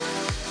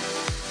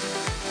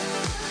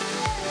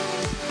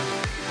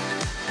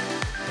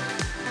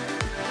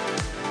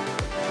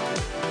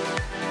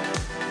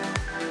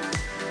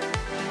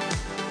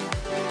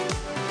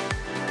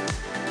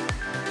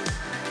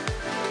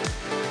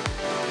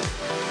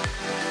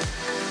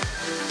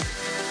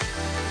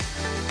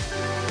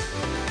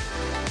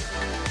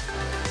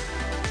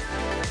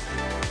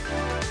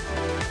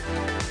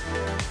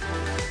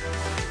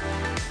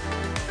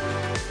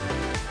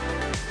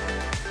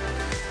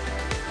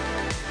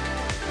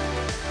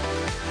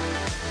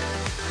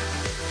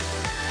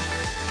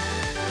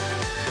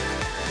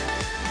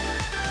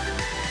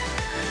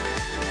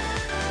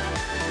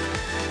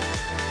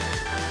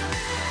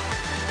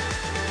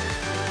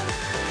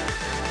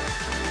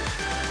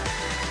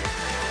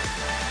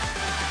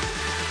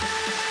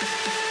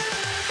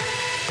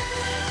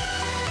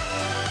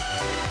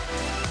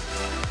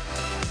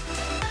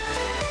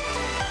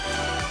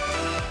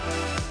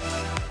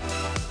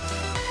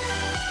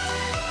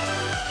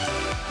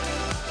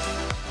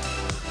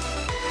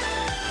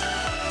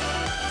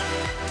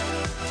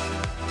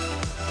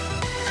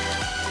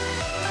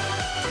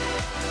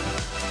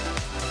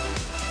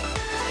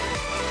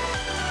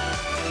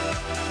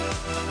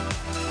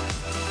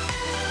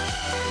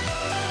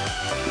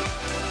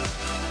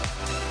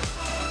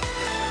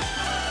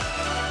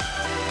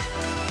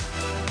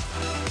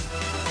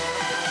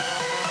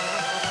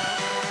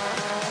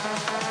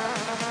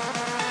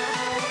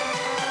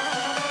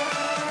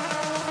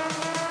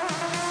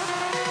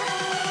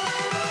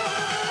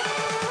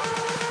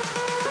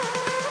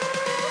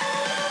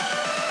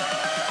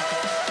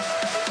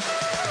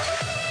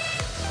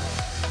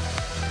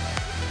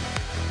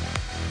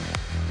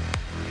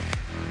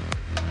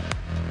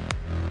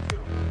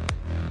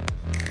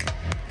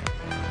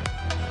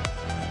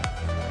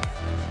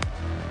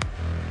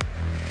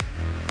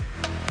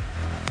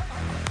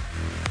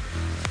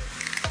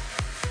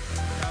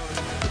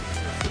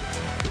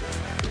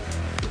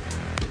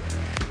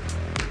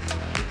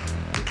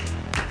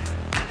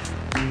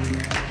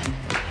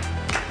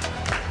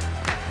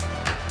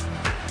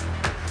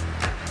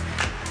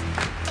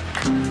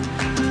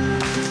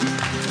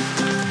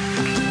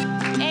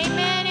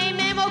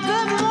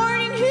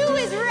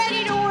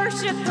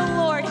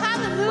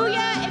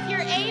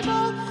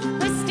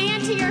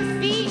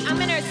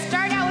to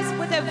start out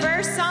with a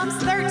verse, Psalms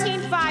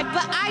 13:5.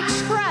 But I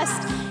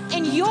trust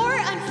in your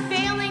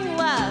unfailing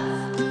love.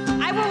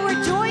 I will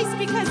rejoice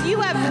because you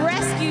have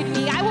rescued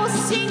me. I will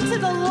sing to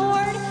the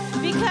Lord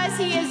because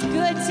he is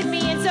good to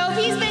me. And so if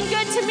he's been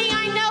good to me,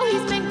 I know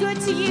he's been good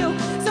to you.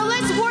 So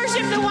let's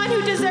worship the one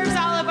who deserves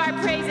all of our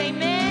praise.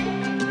 Amen.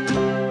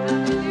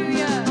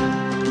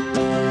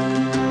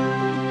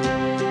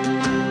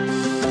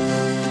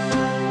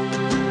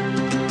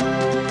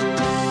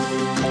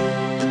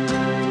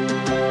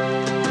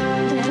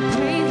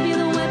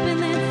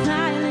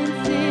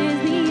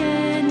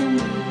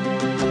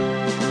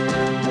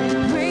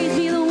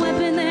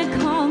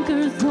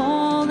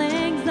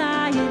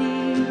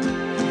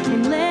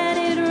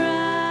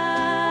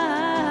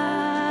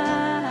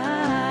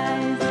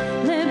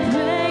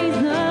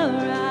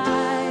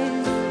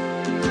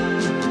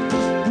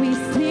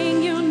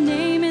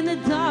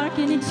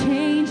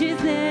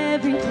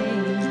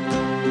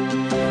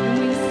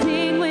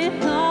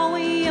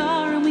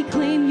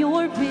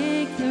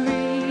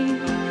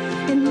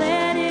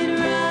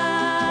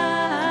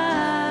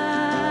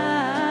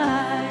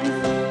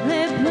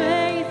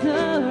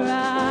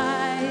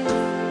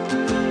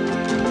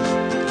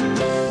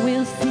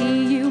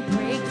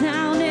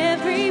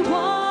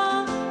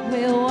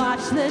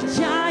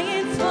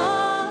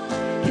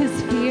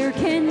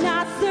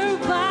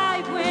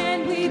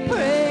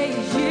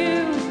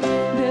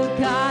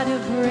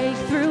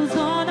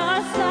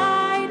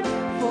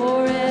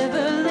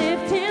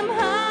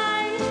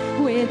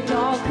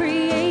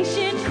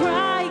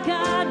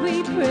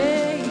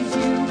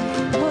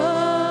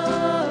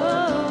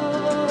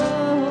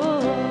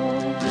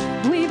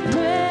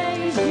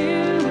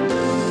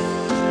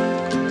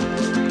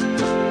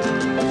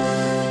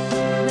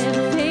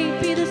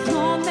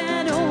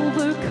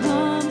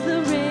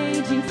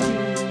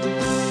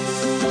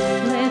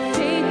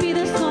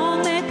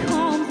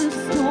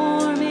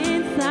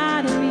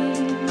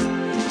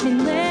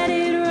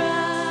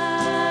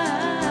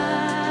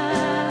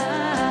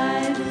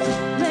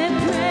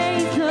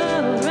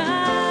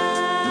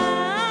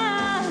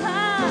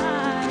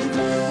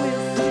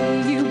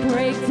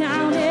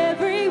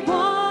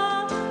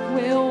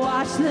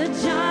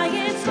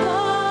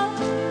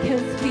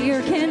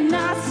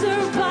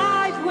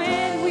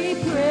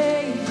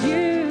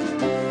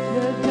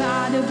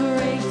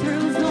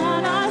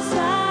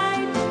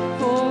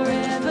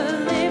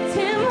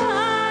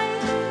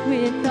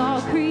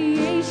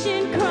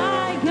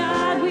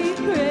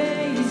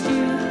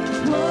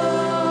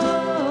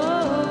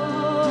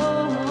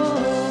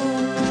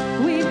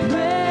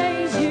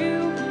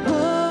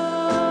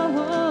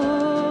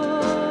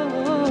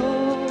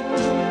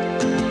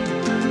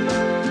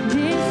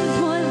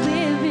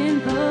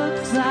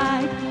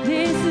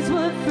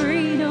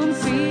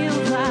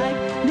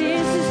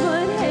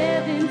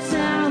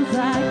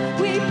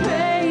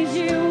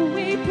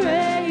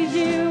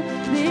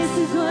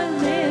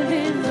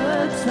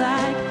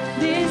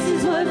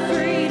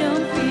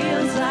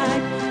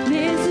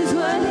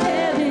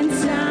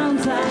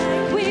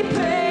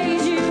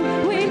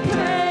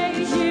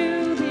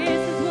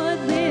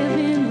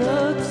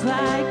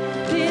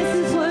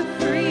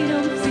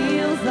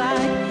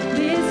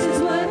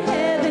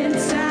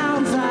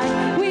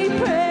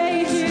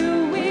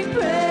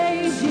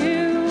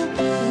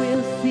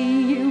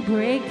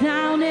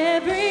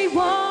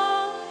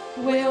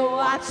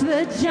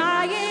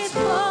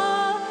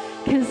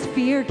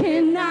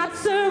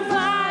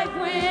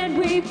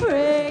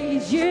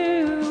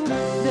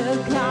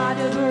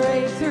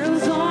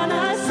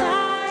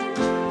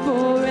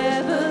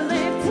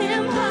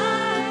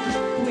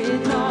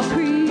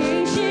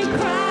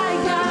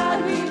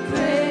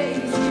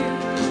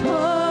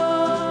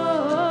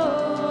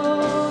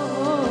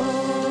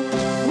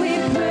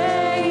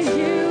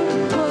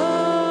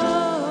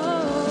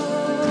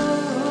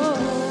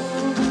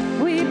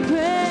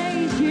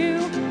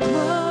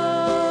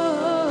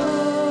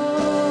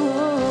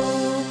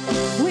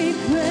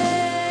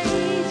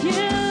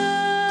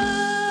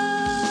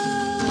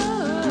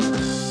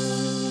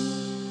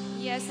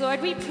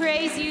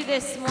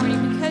 This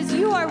morning because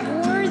you are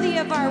worthy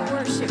of our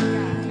worship,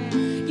 God.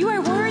 You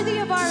are worthy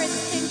of our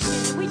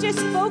attention. We just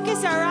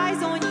focus our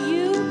eyes on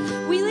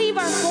you. We leave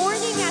our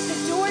morning at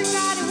the door,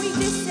 God, and we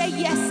just say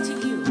yes to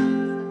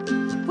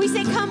you. We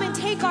say, come and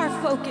take our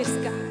focus,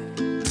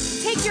 God.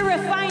 Take your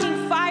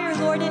refining fire,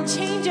 Lord, and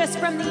change us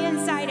from the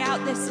inside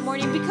out this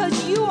morning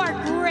because you are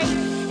great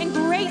and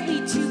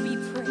greatly to be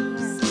praised.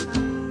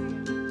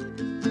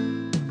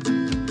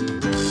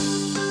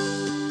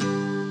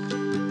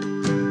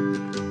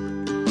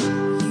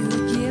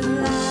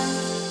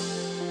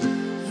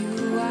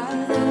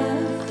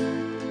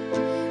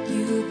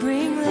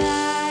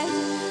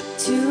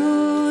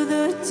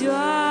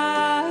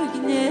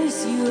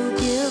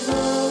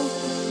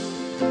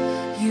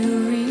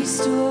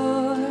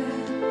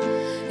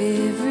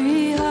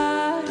 Every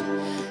heart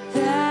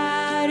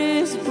that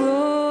is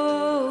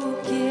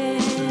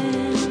broken.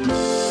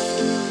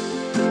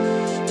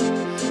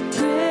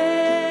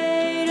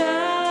 Great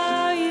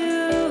are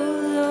you,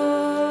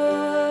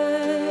 Lord.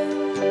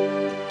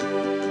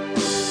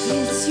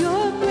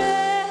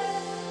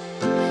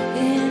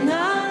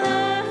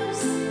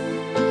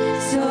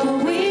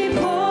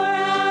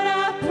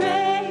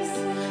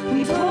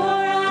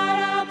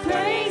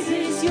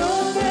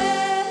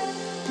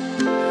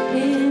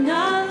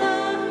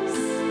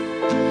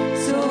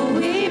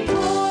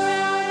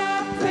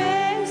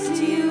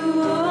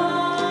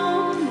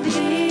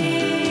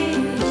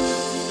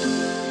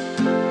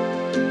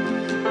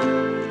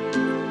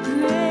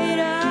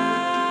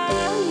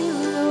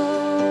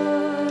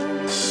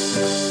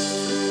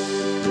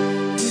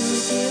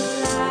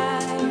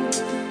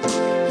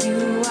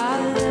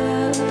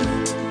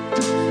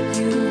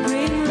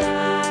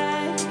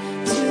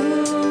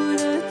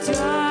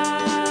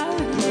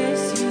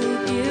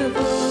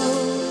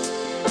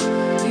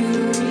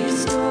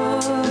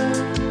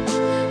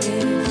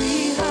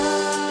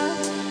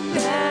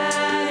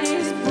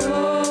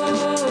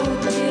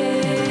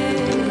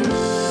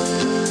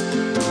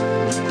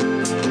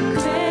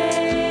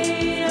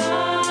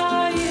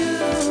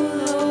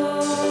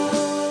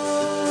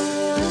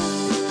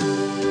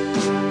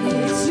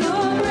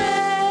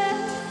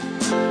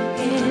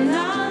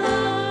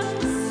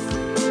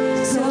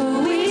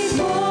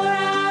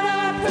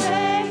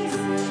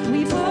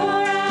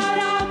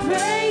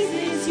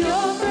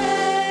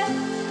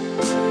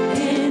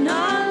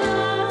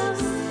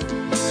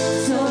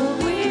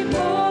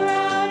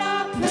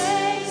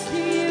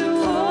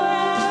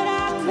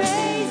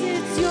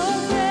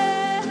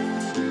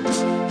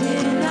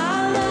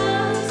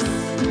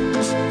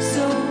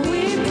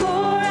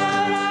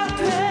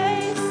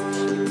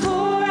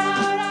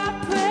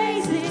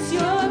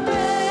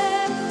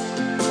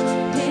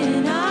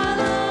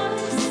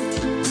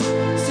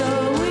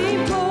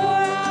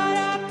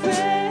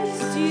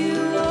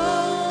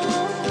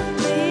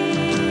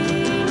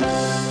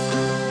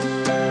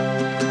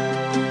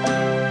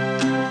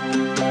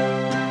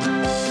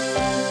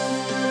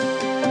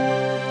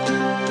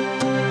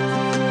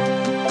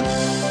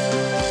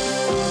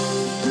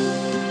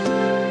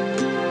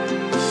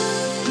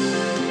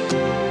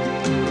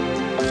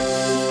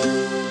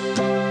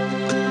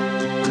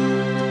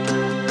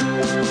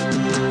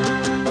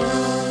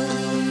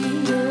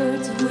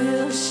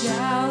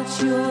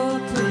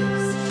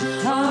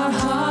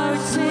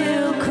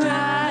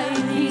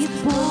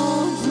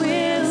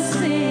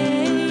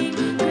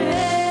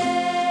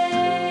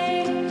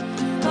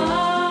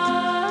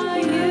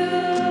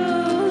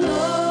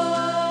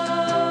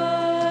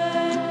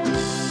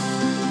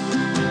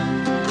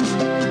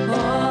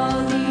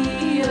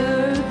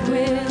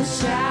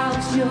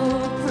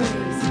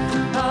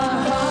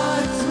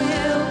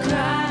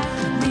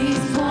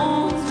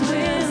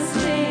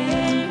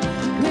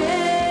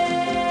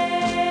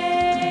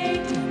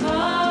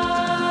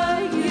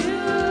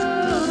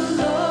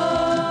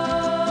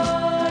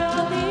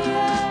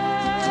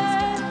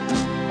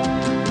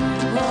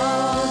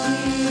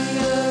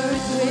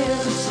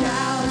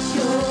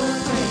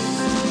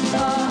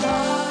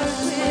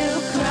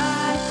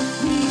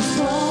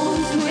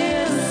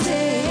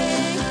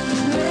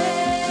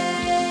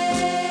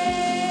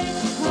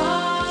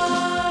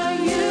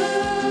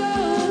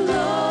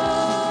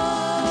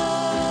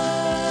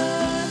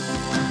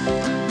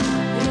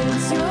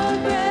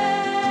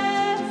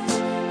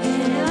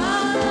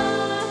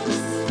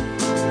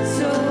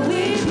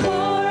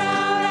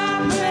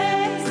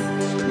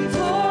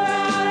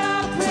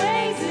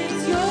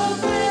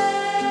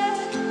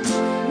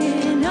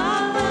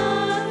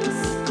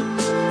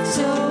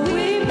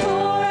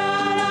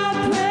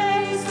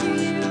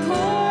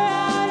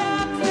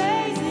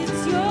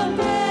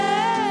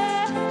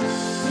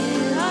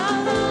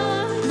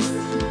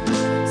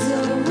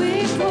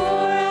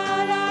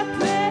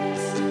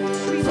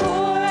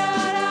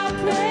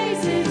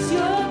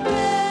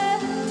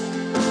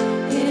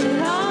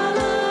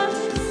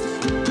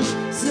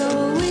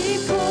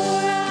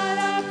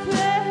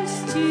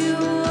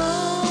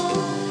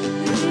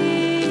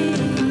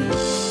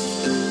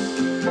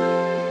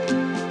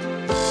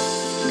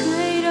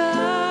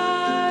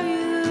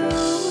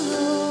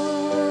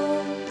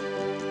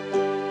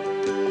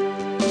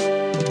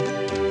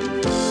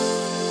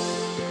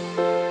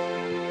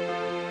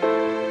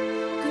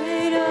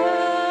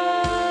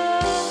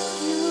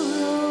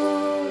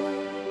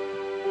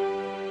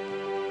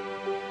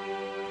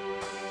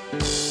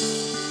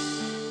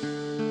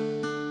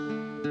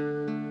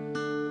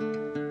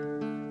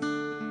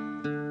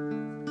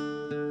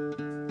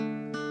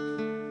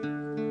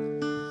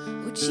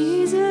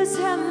 Jesus,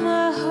 have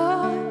my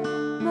heart,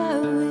 my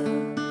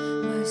will,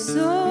 my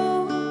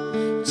soul.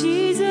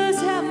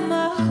 Jesus, have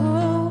my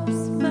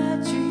hopes, my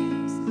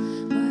dreams,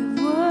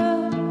 my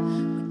world.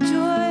 With joy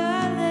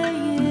I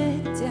lay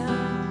it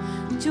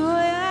down, with joy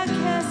I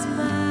cast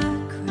my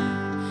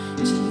crown.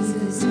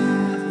 Jesus,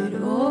 have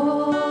it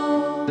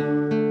all.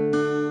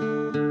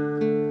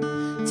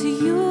 To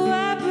you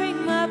I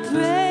bring my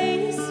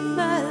praise,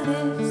 my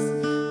lips,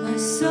 my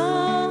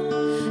song,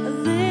 a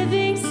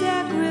living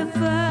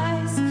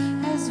sacrifice.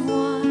 As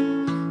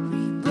one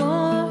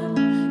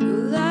reborn,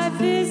 your life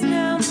is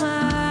now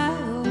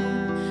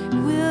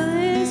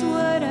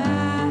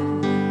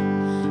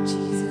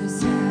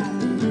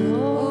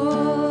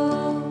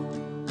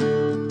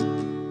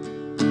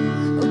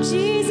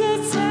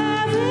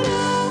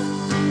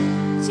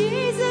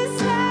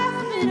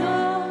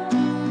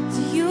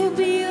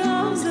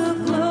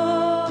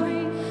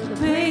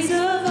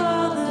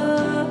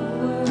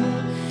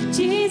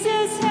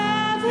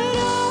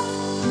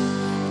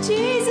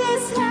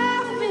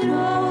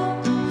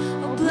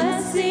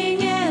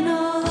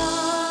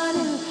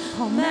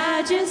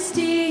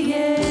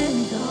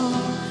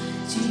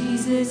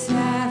Jesus,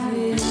 have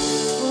it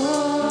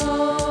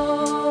all.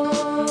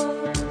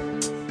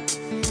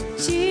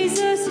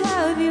 Jesus,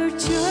 have your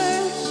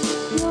church,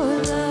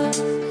 your love,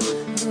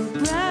 your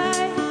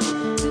bride,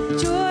 the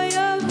joy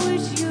of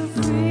which you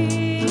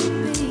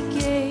freely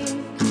gave,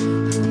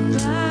 your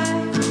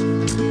life,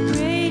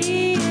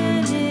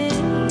 radiant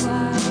in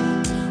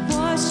white,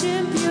 washed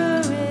and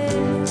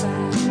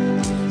purified.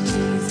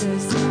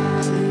 Jesus,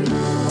 have it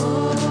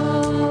all.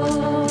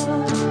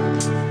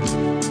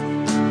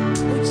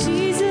 Oh,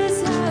 Jesus,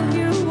 have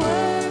your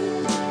word,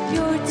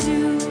 your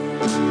truth,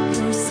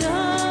 your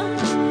song,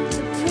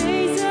 the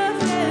praise of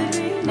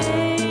every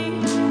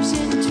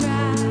nation,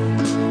 tribe,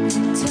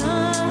 and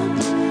tongue.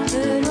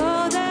 Let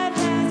all that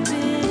has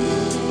been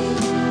made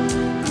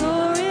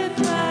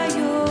glorify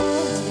your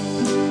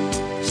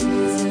name.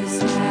 Jesus,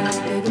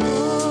 have it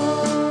all.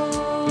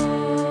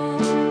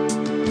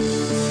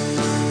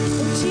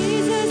 Oh,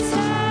 Jesus,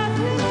 have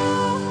it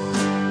all.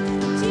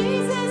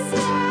 Jesus,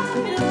 have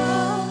it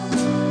all.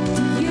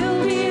 You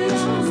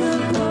belong the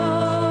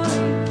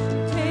glory,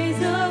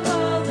 praise of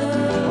all the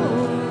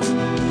world.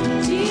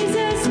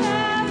 Jesus,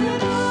 have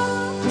it all.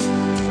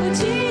 Oh,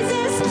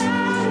 Jesus,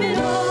 have it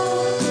all.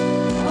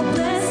 All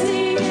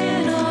blessing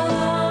and all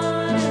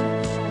honor,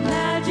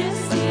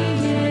 majesty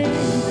and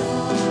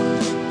all.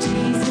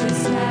 Jesus,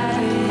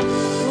 have it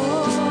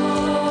all.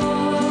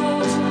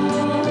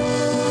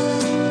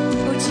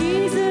 Oh,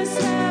 Jesus,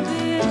 have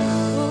it all.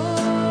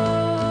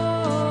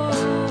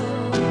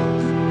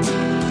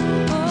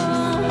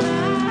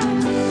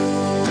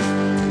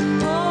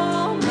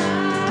 All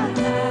my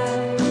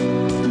life,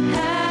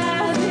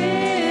 have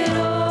it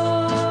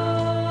all.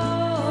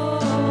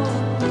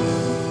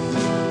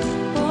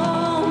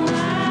 All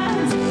my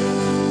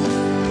days,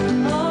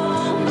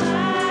 all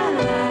my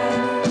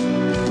life,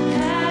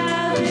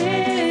 have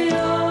it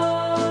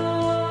all.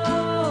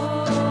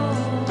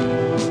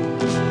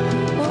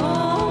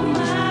 All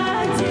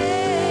my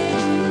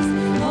days,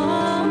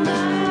 all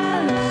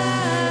my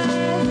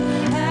life,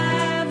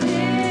 have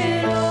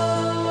it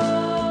all.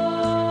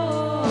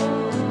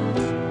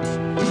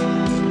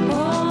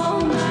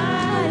 All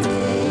my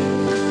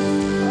days,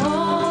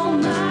 all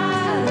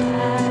my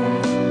life,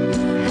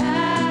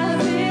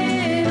 have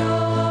it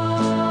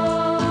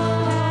all.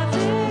 Have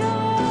it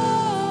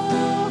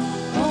all.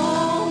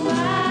 All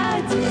my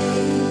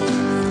days,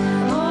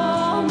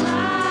 all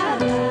my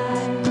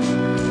life,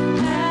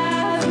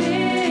 have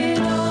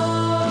it all.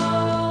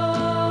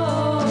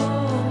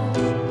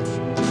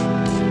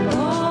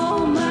 All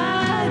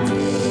my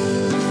days,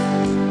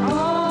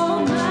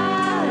 all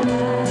my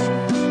life,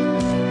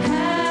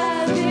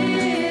 have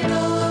it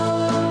all.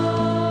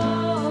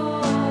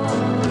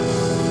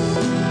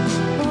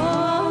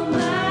 All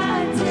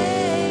my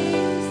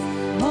days,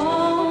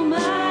 all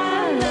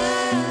my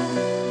life,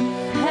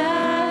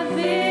 have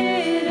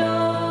it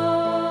all.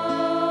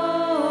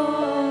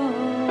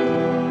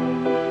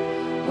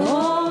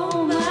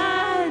 All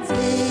my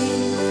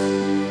days,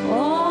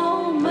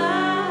 all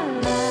my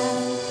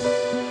life,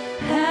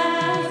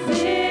 have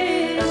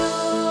it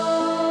all.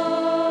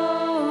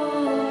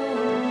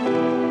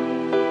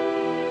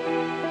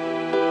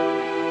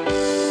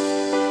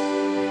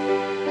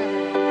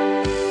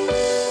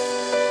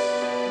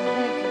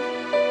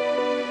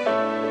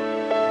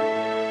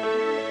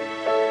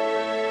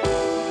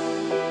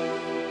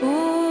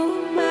 All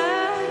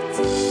my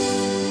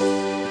days,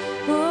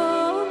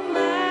 all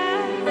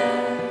my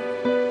life,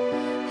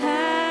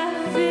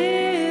 have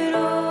it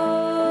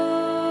all.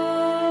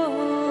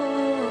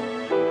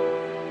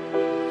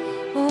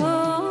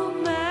 All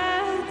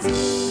my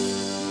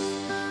days,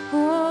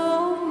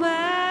 all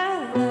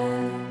my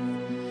life,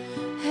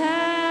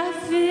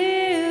 have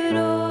it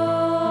all.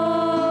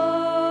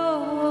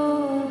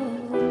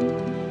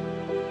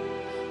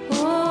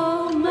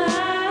 All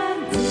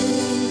my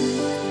days,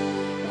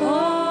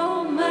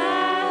 all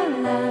my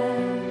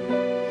life,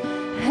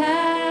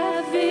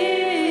 have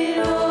it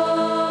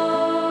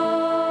all.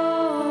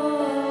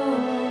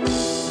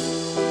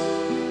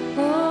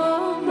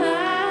 All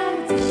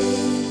my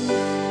days,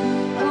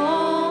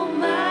 all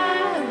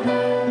my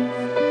life,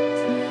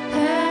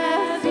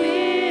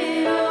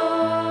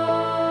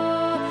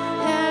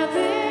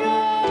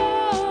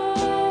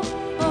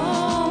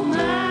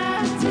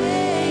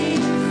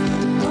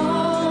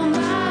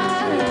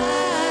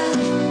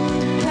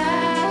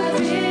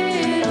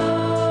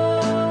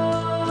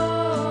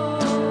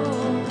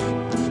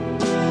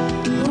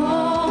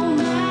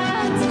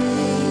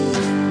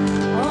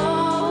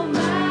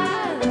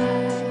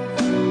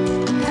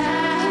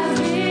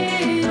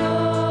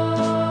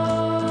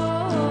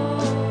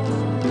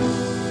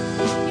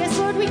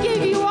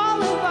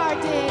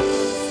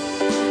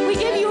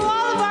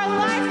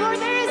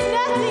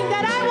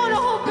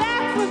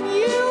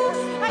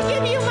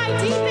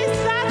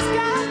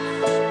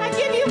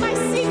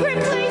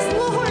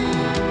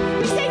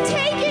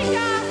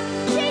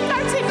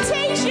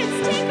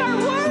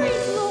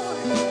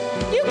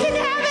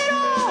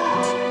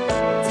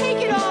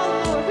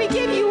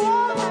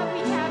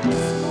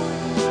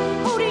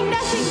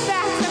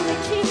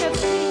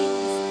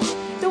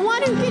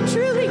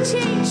 absolutely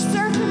change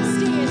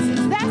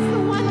circumstances. That's the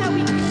one that we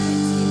give it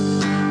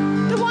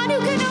to. The one who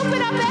can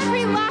open up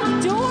every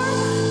locked door.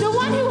 The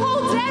one who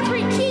holds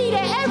every key to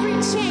every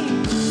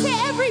chain, to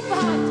every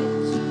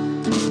bondage.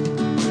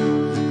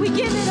 We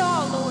give it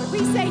all, Lord. We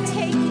say,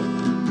 take it.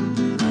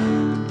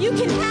 You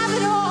can have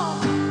it all.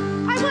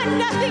 I want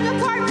nothing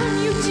apart from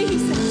you,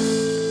 Jesus.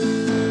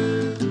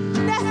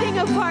 Nothing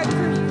apart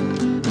from you.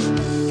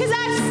 Because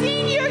I've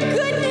seen your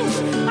goodness.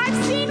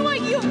 I've seen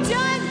what you've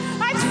done.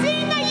 I've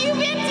seen that you've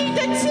emptied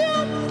the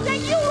tomb, that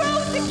you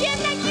rose again,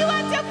 that you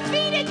have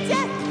defeated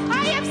death.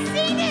 I have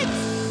seen it.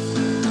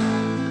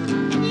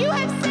 And you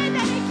have said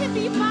that it can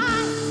be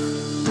mine.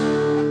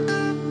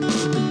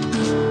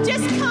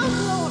 Just come,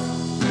 Lord.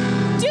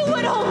 Do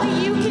what only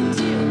you can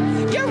do.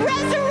 Your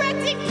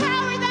resurrecting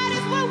power, that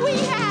is what we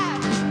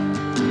have.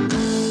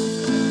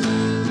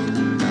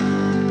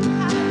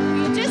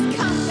 Hallelujah. Just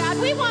come, God.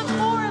 We want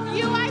more of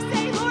you. I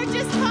say, Lord,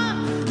 just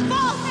come.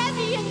 Fall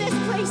heavy in this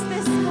place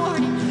this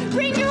morning.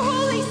 Bring your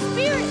Holy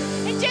Spirit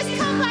and just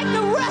come like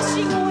the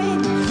rushing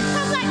wind.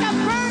 Come like a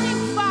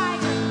burning fire.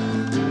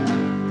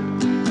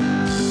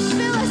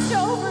 Fill us to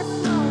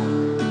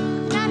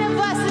overflowing. None of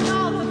us and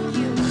all of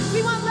you.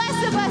 We want less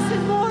of us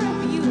and more of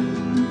you.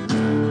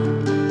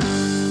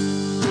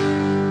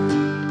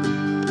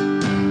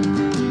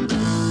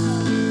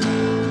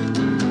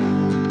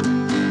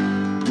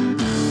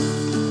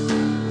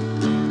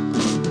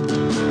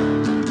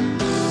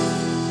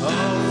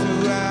 All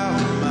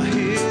throughout my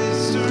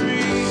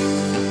history,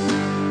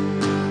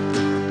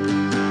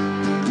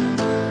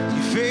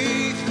 your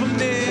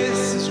faithfulness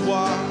has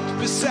walked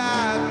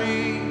beside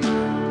me.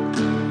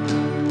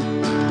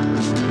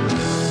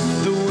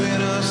 The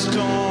winter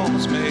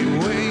storms made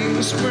way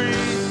for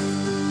spring.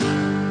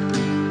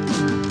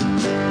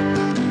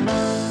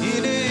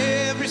 In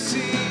every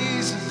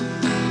season,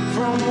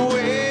 from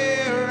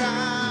where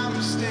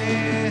I'm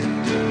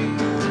standing,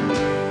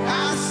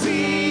 I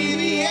see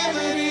the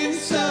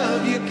evidence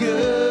of your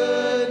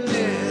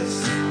goodness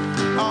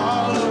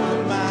all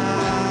over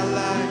my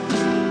life,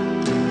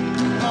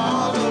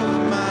 all over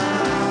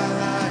my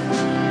life.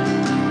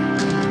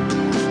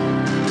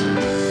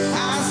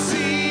 I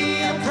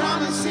see your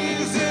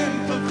promises in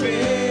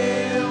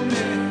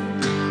fulfillment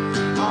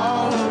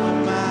all over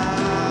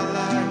my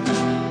life,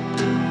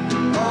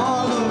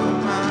 all over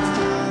my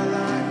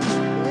life.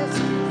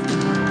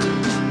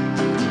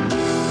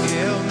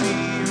 Help me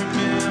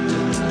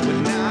remember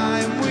when I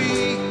am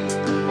weak.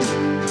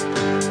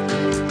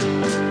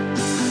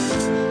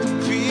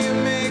 Fear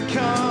may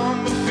come,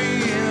 but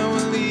fear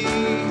will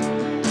leave.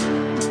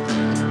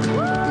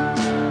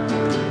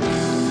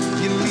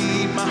 You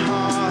lead my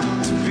heart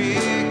to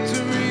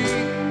victory.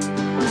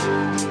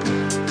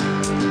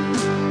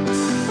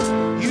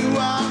 You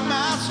are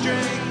my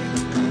strength,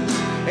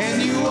 and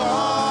you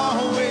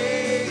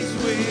always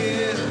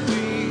will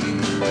be.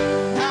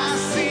 I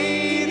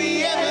see the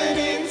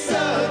evidence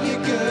of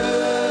your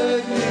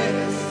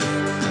goodness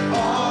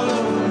all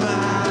over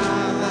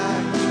my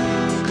life,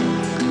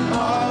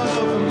 all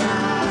over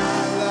my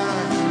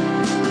life.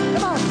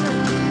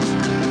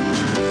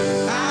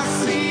 I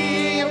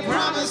see your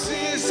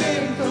promises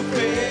in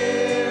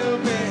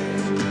fulfillment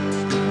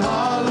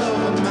all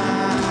over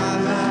my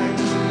life,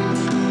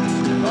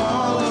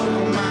 all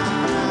over my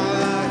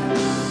life.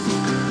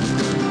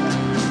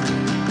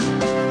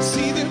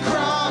 See the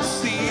cross,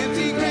 the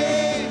empty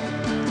grave,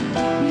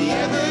 the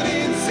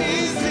evidence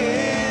is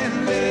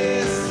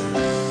endless.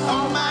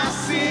 All my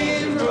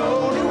sin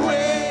rolled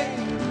away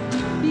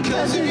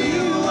because of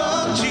you,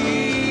 oh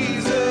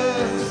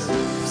Jesus.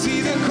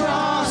 See the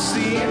cross,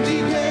 the empty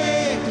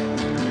grave,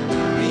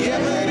 the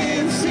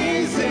evidence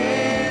is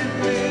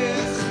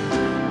endless.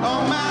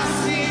 All my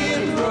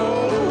sin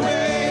rolled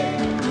away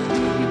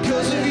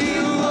because of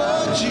you,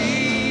 oh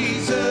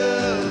Jesus.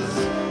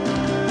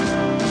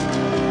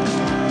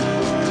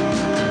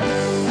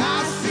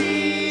 I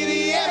see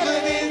the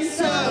evidence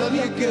of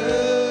your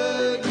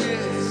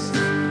goodness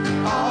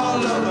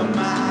all over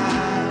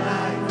my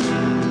life,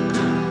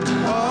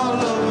 all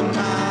over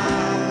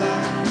my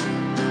life.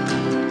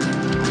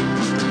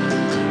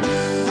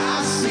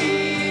 I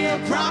see your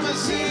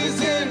promises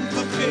in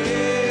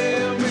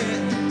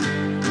fulfillment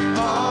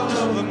all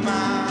over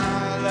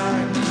my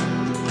life,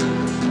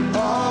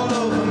 all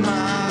over my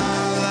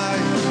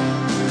life.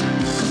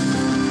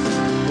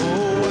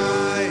 Oh,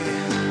 why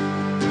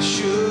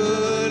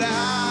should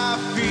I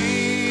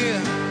fear?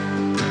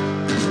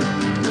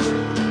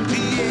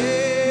 The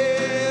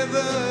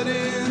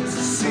evidence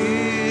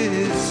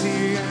is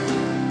here.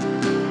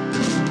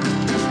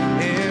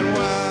 And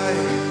why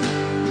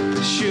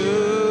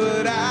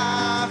should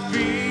I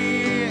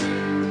fear?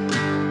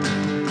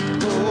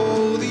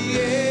 Oh, the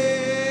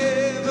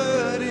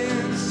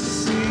evidence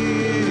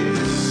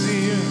is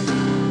here.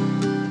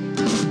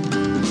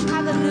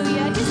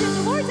 Hallelujah. Just if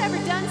the Lord's ever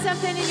done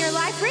something in your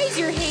life, raise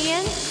your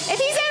hand. If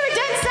he's ever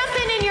done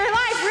something in your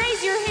life,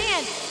 raise your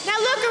hand. Now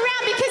look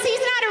around, because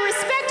he's not a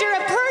respecter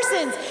of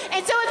persons.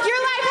 And so if your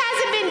life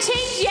hasn't been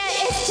changed yet,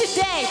 it's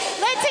today.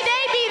 Let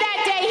today be that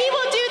day. He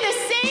will do the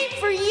same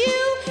for you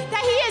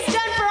that he has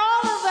done for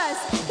all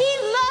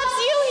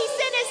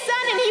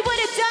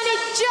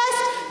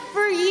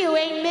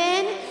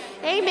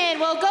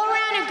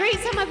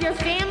of your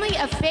family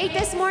of faith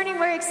this morning,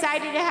 we're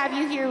excited to have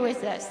you here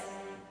with us.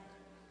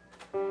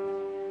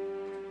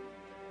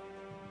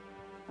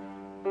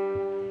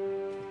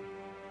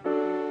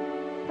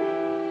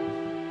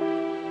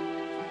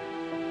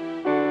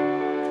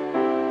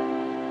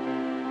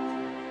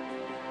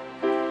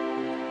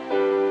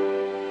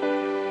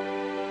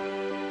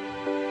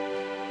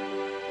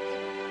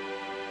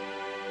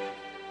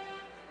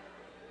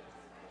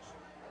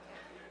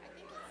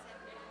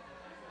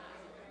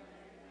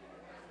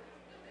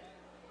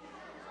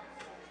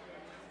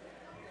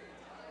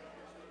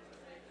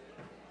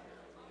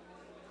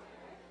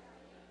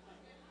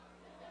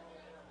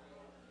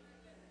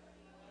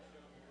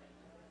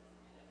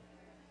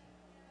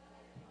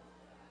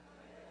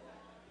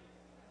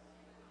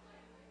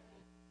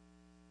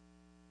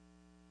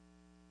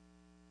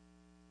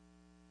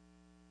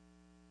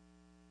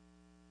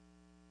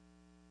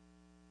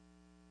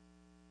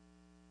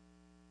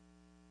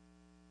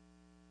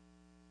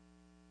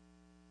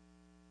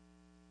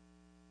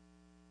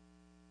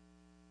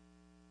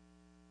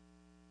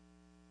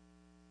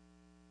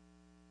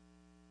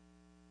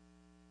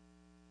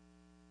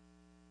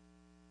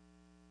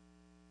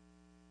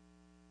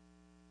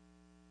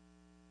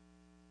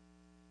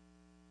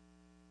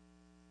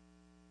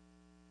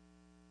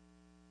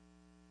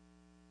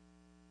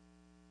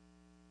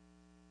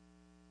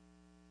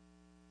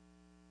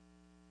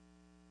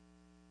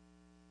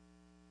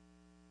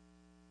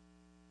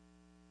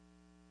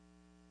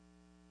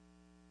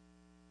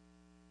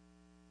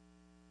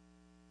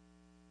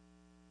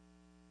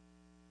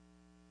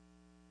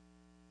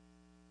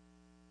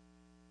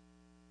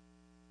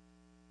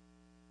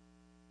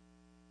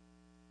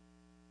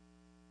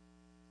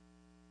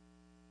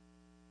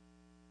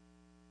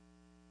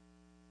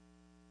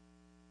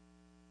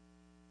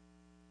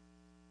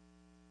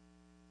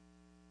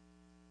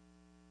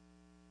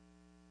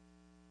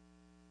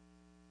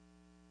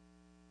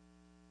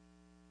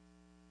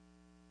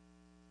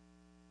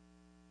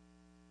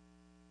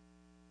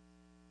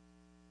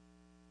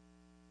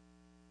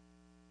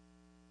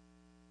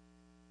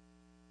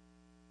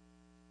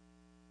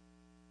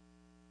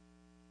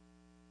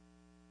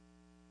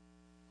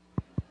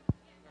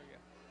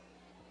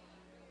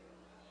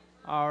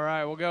 All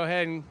right, we'll go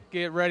ahead and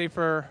get ready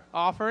for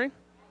offering.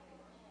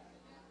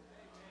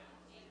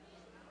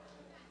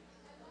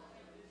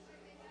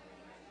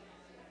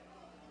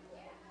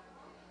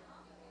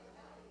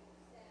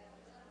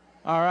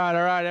 All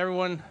right,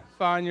 everyone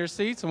find your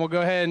seats, and we'll go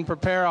ahead and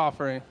prepare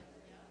offering.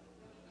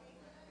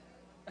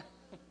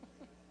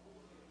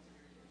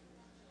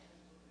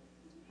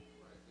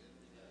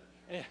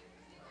 Yeah.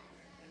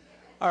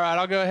 All right,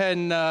 I'll go ahead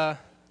and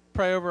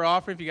pray over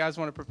offering if you guys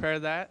want to prepare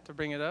that to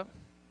bring it up.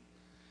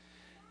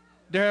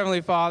 Dear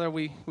Heavenly Father,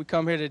 we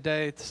come here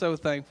today so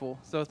thankful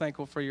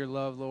for your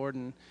love, Lord,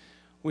 and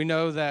we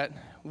know that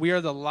we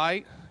are the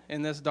light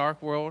in this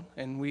dark world,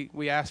 and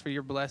we ask for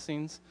your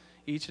blessings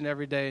each and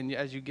every day, and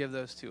as you give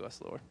those to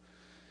us, Lord.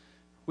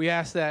 We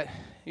ask that,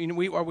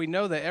 we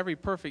know that every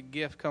perfect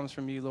gift comes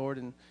from you, Lord,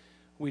 and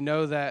we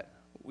know that,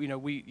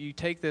 you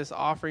take this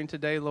offering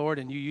today, Lord,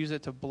 and you use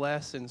it to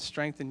bless and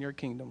strengthen your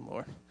kingdom,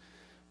 Lord.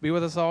 Be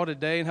with us all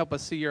today and help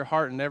us see your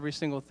heart in every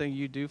single thing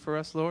you do for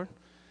us, Lord.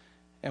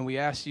 And we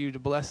ask you to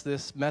bless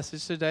this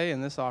message today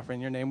and this offering.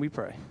 In your name we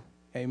pray.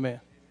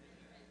 Amen.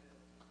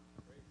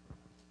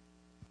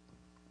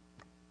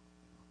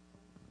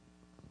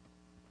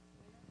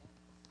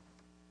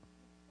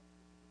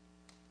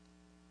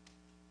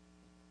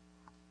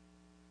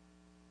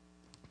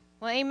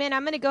 Well, amen.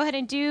 I'm going to go ahead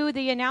and do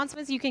the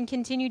announcements. You can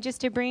continue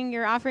just to bring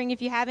your offering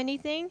if you have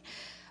anything.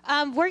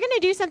 We're going to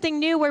do something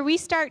new where we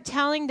start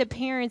telling the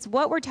parents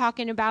what we're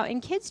talking about in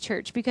Kids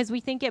Church because we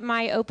think it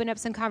might open up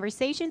some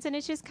conversations, and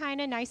it's just kind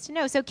of nice to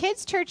know. So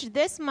Kids Church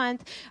this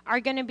month they're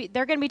going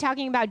to be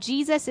talking about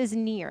Jesus is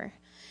near.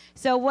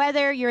 So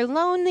whether you're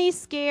lonely,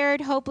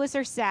 scared, hopeless,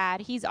 or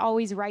sad, he's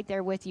always right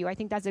there with you. I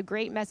think that's a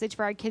great message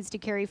for our kids to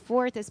carry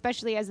forth,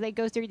 especially as they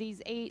go through these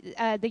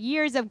the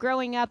years of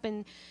growing up.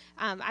 And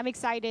I'm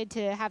excited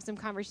to have some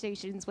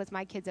conversations with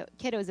my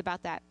kiddos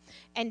about that.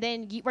 And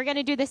then we're going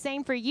to do the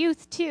same for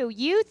youth, too.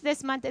 Youth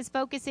this month is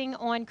focusing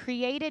on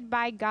created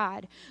by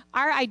God,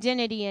 our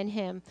identity in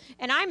him.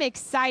 And I'm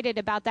excited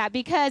about that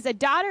because a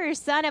daughter or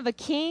son of a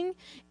king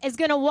is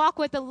going to walk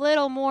with a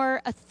little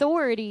more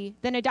authority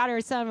than a daughter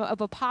or son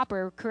of a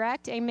pauper,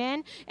 correct?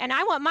 Amen? And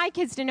I want my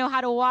kids to know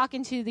how to walk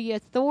into the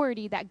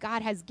authority that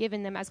God has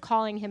given them as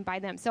calling him by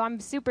them. So I'm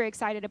super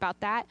excited about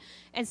that.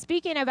 And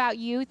speaking about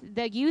youth,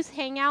 the youth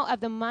hangout of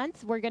the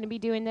month, we're going to be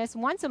doing this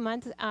once a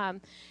month.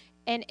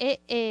 And it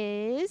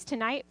is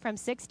tonight from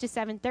 6 to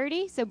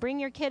 7:30. So bring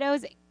your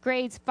kiddos,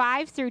 grades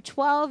 5 through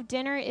 12.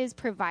 Dinner is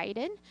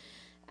provided.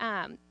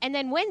 And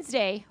then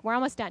Wednesday, we're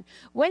almost done.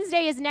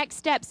 Wednesday is Next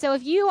Steps. So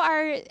if you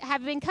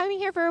have been coming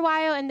here for a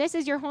while and this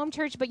is your home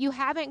church, but you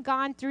haven't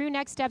gone through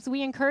Next Steps,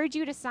 we encourage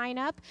you to sign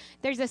up.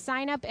 There's a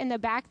sign up in the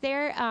back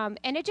there.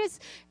 And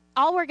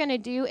all we're going to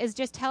do is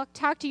just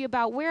talk to you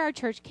about where our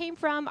church came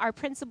from, our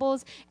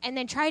principles, and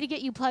then try to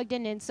get you plugged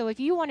in. And so if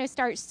you want to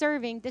start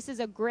serving, this is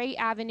a great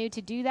avenue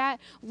to do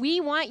that.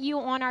 We want you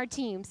on our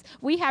teams.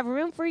 We have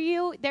room for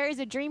you. There is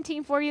a dream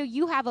team for you.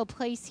 You have a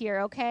place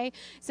here, okay?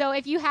 So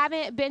if you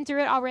haven't been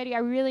through it already, I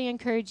really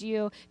encourage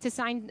you to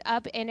sign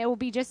up, and it will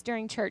be just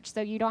during church.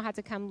 So you don't have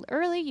to come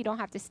early. You don't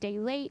have to stay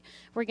late.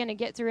 We're going to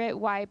get through it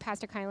while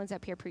Pastor Kylan's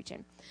up here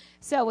preaching.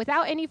 So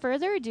without any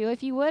further ado,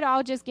 if you would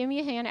all just give me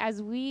a hand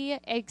as we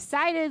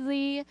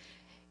excitedly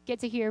get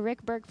to hear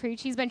Rick Burke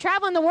preach. He's been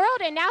traveling the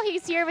world, and now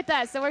he's here with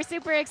us, so we're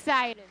super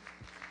excited.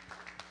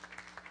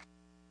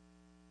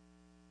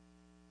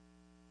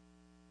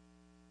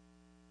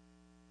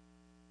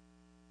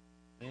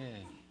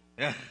 Man.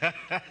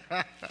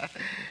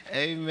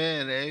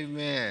 Amen,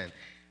 amen.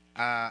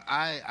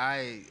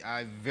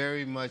 I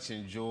very much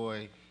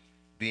enjoy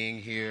being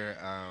here.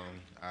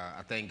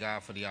 I thank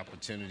God for the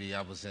opportunity.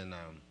 I was in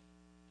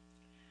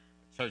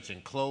church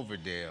in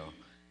Cloverdale,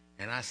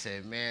 and I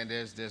said, man,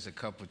 there's a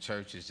couple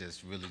churches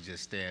just really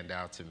just stand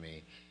out to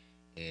me.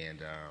 And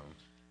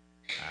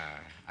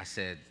I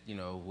said, you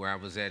know, where I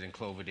was at in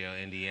Cloverdale,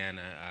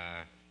 Indiana,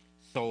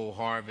 Soul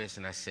Harvest,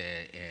 and I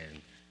said,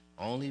 and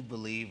Only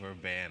Believe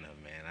Urbana,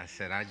 man. I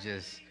said, I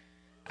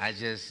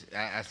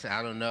said,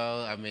 I don't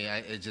know. I mean,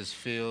 it just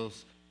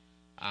feels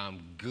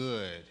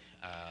good.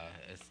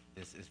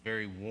 It's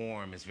very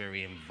warm. It's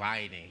very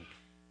inviting.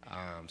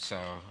 So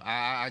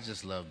I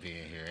just love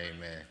being here.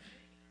 Amen.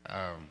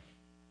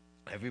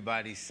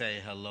 Everybody say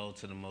hello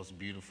to the most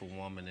beautiful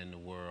woman in the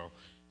world.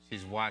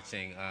 She's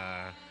watching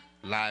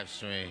live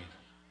stream.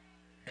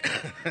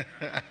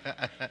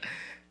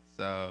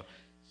 So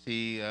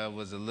she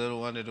was a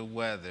little under the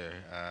weather.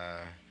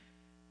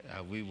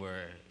 We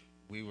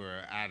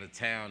were out of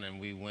town, and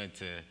we went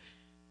to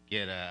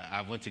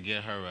I went to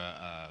get her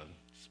a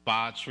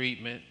spa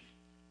treatment,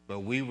 but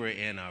we were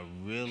in a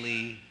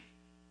really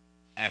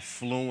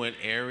affluent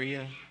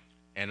area,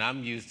 and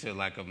I'm used to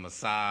like a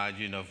massage,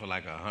 you know, for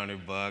like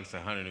 $100,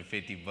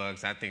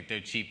 $150. I think their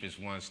cheapest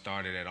one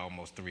started at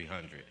almost $300.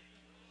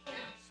 So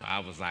I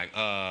was like,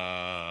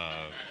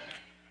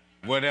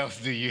 what else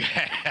do you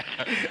have?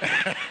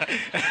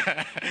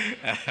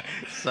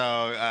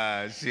 So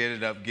she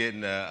ended up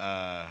getting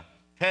a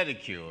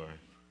pedicure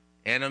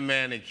and a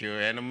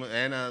manicure and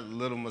a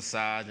little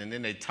massage, and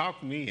then they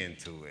talked me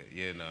into it,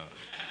 you know.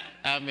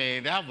 I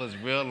mean, that was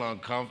real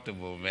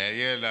uncomfortable, man,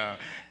 you know,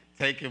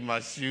 taking my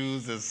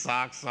shoes and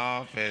socks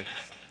off and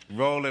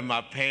rolling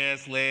my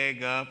pants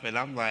leg up, and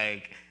I'm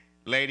like,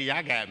 lady,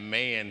 I got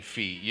man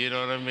feet, you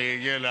know what I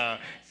mean, you know.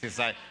 She's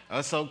like,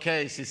 it's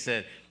okay. She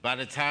said, by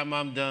the time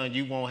I'm done,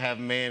 you won't have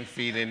man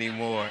feet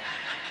anymore.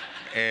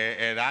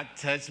 And I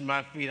touched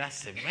my feet. I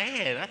said,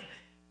 man, I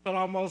felt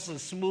almost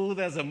as smooth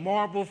as a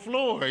marble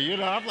floor, you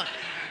know. I'm like,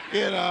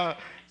 you know.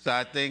 So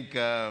I think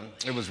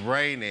it was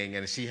raining,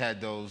 and she had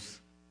those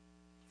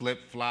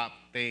flip-flop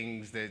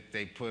things that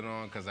they put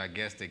on, because I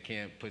guess they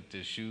can't put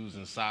the shoes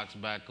and socks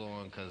back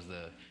on because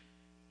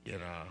you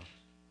know.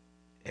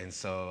 And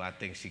so I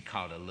think she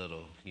caught a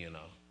little, you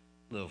know,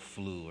 little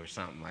flu or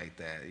something like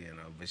that, you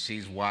know. But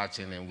she's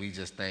watching, and we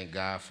just thank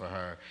God for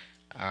her.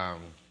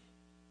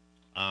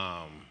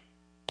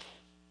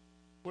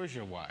 Where's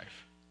your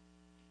wife?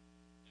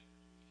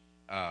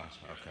 Oh,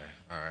 okay.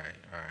 All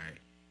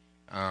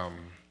right.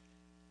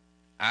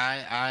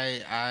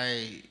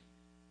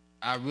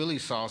 I really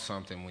saw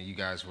something when you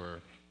guys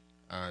were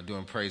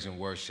doing praise and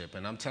worship,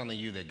 and I'm telling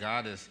you that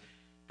God is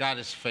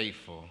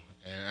faithful,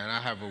 and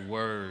I have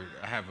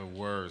a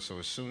word. So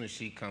as soon as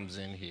she comes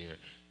in here,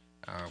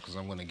 because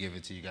I'm going to give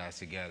it to you guys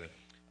together.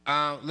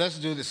 Let's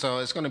do this. So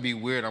it's going to be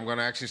weird. I'm going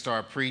to actually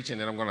start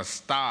preaching, and I'm going to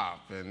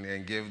stop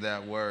and give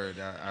that word.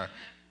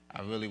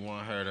 I really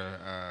want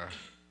her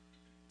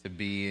to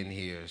be in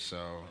here. So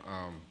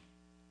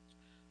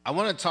I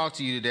want to talk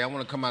to you today. I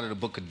want to come out of the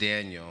book of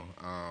Daniel.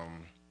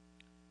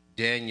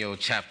 Daniel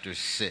chapter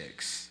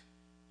 6.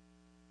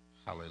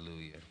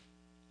 Hallelujah.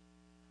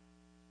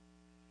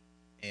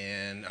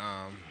 And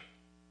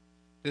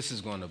this is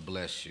going to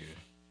bless you.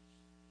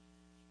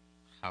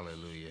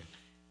 Hallelujah.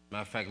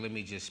 Matter of fact, let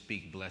me just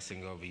speak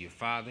blessing over you.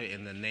 Father,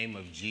 in the name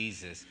of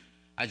Jesus,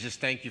 I just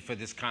thank you for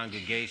this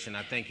congregation.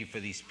 I thank you for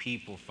these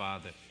people,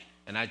 Father.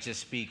 And I just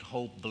speak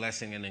hope,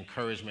 blessing, and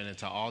encouragement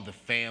into all the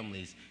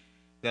families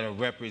that are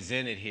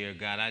represented here,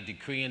 God. I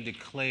decree and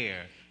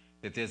declare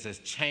that there's a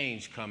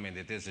change coming,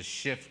 that there's a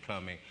shift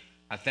coming.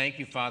 I thank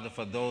you, Father,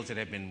 for those that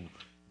have been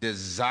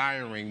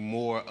desiring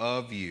more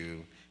of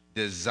you,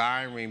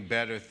 desiring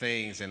better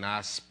things, and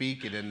I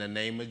speak it in the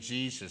name of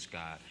Jesus,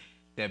 God,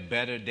 that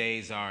better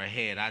days are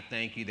ahead. I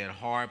thank you that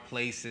hard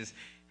places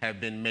have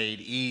been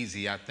made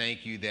easy. I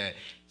thank you that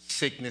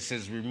sickness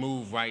is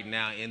removed right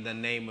now in the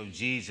name of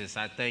Jesus.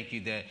 I thank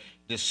you that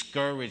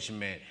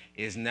discouragement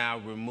is now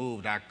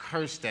removed. I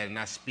curse that and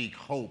I speak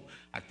hope.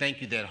 I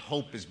thank you that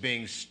hope is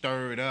being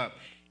stirred up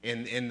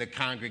in the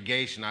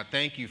congregation. I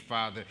thank you,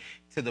 Father,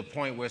 to the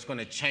point where it's going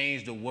to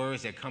change the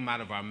words that come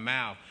out of our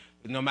mouth.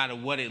 No matter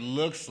what it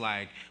looks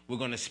like, we're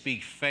going to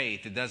speak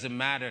faith. It doesn't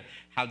matter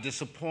how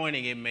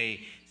disappointing it may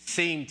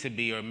seem to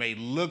be or may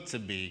look to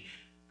be,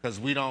 because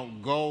we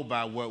don't go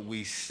by what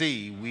we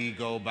see. We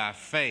go by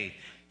faith.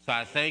 So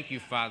I thank you,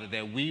 Father,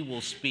 that we will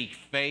speak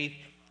faith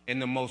in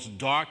the most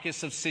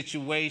darkest of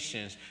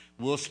situations.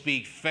 We'll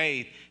speak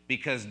faith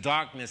because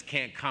darkness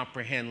can't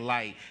comprehend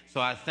light. So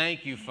I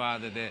thank you,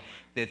 Father,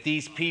 that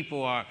these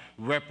people are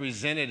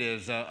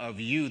representatives of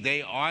you.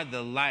 They are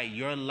the light.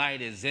 Your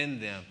light is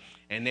in them.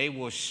 And they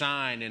will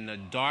shine in the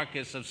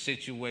darkest of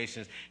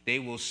situations. They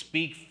will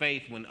speak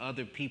faith when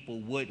other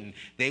people wouldn't.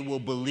 They will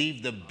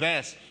believe the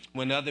best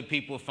when other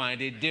people find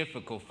it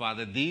difficult,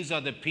 Father. These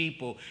are the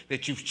people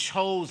that you've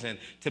chosen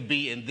to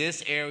be in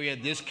this area,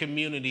 this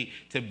community,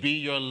 to be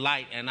your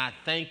light. And I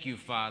thank you,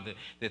 Father,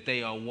 that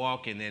they are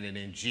walking in it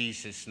in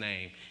Jesus'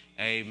 name.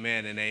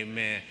 Amen and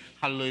amen.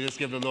 Hallelujah. Let's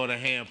give the Lord a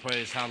hand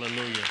praise.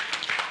 Hallelujah.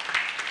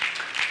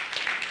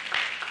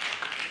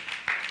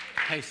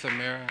 Hey,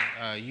 Samara,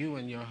 you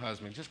and your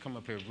husband, just come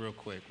up here real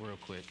quick.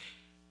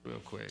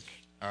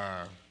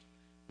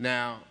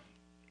 Now,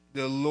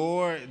 the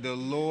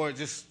Lord,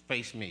 just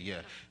face me,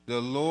 yeah. The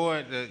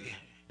Lord,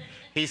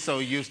 he's so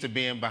used to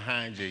being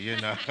behind you, you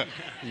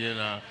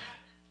know.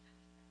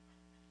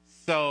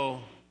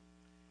 So,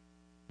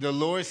 the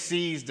Lord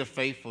sees the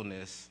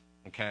faithfulness,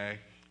 okay?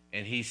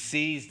 And he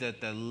sees that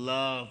the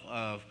love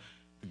of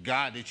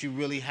God that you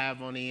really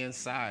have on the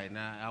inside.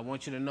 Now, I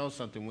want you to know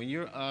something. When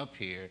you're up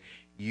here,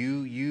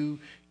 you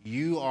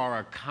are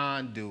a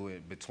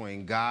conduit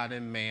between God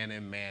and man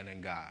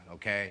and God,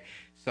 okay?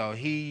 So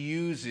he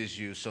uses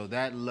you. So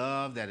that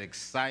love, that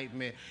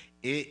excitement,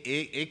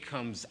 it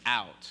comes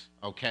out,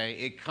 okay?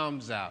 It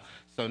comes out.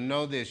 So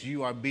know this,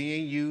 you are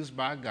being used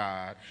by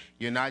God.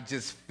 You're not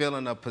just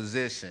filling a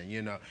position,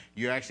 you know.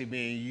 You're actually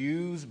being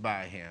used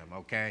by him,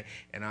 okay?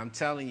 And I'm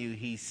telling you,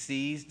 he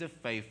sees the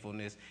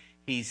faithfulness.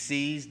 He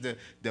sees the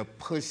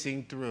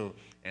pushing through.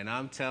 And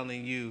I'm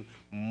telling you,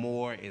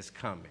 more is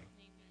coming.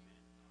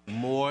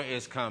 More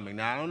is coming.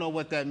 Now, I don't know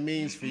what that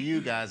means for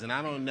you guys, and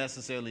I don't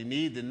necessarily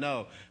need to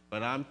know,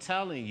 but I'm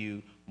telling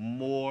you,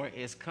 more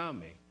is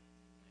coming.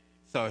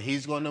 So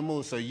he's going to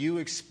move. So you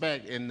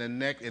expect in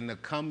the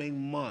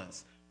coming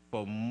months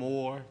for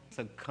more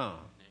to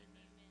come.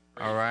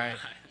 All right?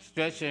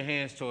 Stretch your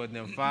hands toward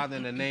them. Father,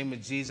 in the name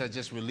of Jesus, I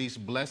just release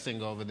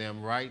blessing over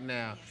them right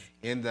now.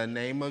 In the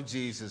name of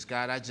Jesus,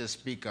 God, I just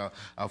speak a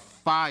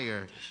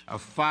fire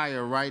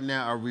right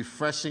now, a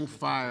refreshing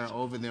fire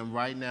over them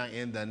right now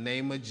in the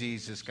name of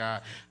Jesus,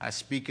 God. I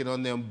speak it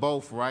on them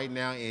both right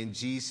now in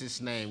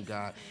Jesus' name,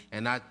 God.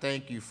 And I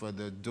thank you for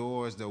the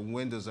doors, the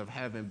windows of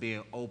heaven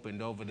being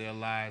opened over their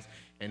lives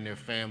and their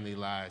family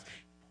lives,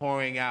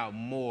 pouring out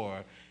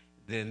more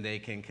than they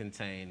can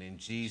contain. In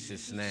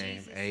Jesus'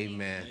 name,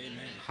 amen.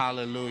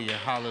 Hallelujah,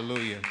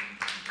 hallelujah.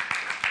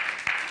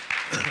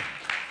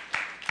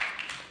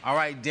 All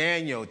right,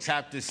 Daniel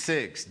chapter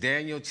 6.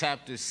 Daniel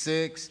chapter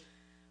 6.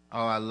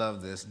 Oh, I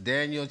love this.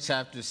 Daniel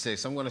chapter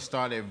 6. I'm going to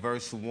start at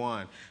verse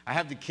 1. I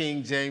have the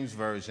King James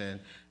version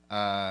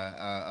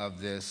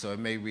of this, so it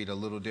may read a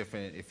little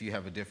different if you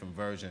have a different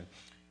version.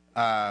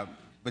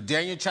 But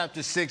Daniel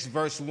chapter 6,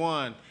 verse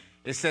 1,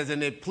 it says,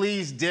 "And it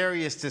pleased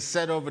Darius to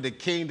set over the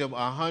kingdom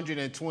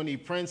 120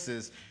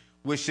 princes,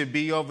 which should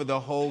be over the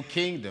whole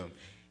kingdom.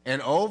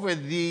 And over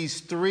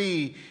these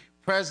three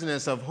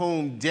presidents, of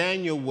whom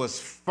Daniel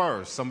was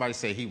first," somebody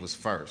say he was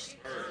first,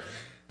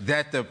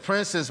 "that the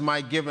princes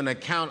might give an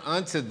account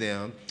unto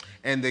them,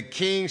 and the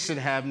king should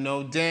have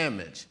no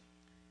damage.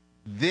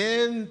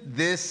 Then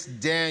this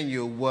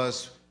Daniel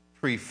was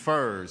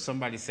preferred,"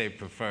 somebody say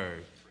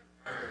preferred,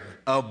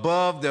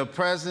 "above the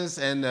presidents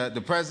and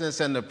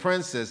the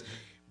princes,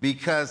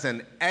 because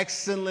an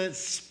excellent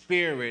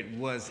spirit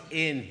was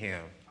in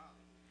him."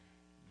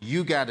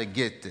 You got to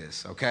get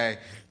this, okay?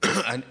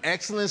 An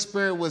excellent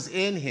spirit was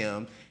in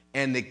him,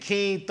 and the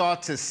king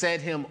thought to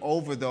set him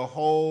over the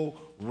whole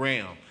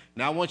realm.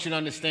 Now, I want you to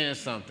understand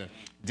something.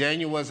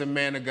 Daniel was a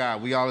man of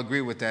God. We all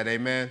agree with that,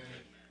 amen?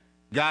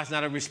 God's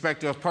not a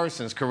respecter of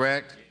persons,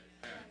 correct?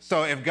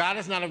 So if God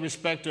is not a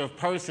respecter of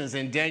persons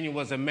and Daniel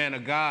was a man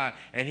of God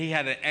and he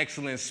had an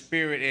excellent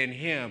spirit in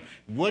him,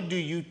 what do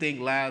you think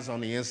lies on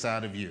the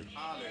inside of you?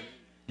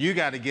 You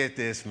got to get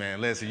this,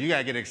 man. Listen, you got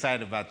to get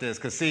excited about this.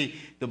 Because, see,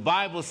 the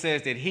Bible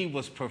says that he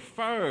was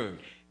preferred,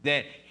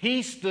 that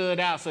he stood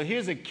out. So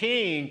here's a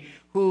king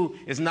who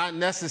is not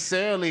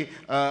necessarily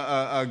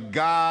a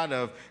God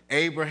of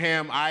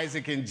Abraham,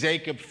 Isaac, and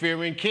Jacob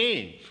fearing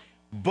king.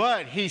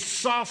 But he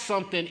saw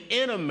something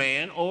in a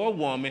man or a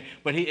woman,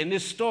 but in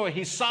this story,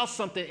 he saw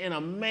something in a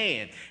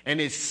man,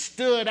 and it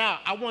stood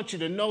out. I want you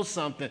to know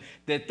something,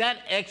 that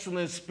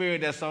excellent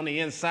spirit that's on the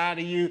inside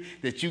of you,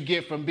 that you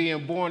get from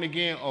being born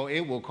again,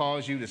 it will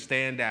cause you to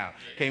stand out.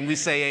 Can we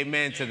say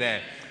amen to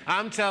that?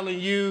 I'm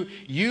telling you,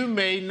 you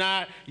may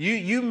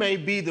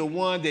be the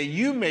one that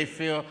you may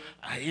feel,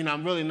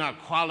 I'm really not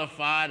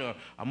qualified, or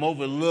I'm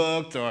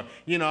overlooked, or,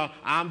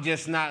 I'm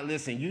just not.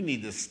 Listen, you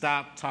need to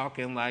stop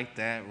talking like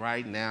that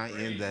right now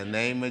in the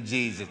name of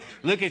Jesus.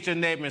 Look at your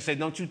neighbor and say,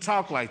 don't you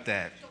talk like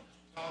that.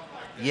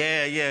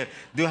 Yeah.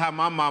 Do how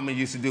my mama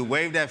used to do.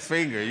 Wave that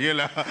finger, you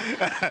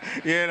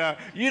know.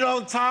 You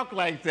don't talk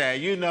like that,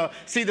 you know.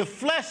 See, the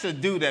flesh will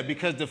do that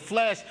because the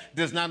flesh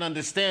does not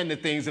understand the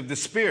things of the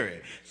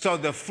spirit. So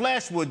the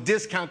flesh will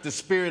discount the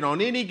spirit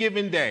on any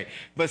given day.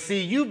 But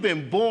see, you've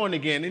been born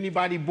again.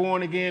 Anybody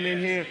born again in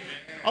here?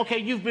 Okay,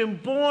 you've been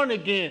born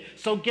again.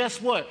 So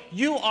guess what?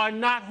 You are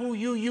not who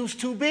you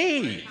used to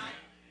be.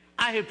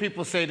 I hear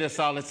people say this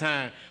all the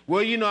time.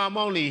 Well, you know, I'm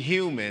only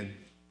human.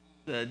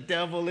 The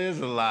devil is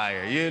a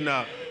liar, you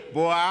know.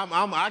 Boy,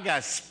 I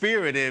got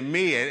spirit in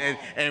me,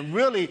 and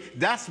really,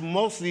 that's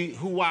mostly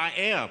who I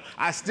am.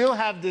 I still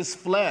have this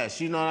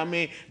flesh, you know what I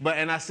mean? But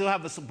I still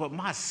have but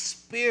my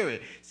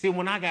spirit. See,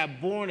 when I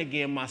got born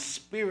again, my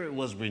spirit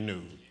was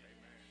renewed.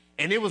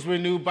 And it was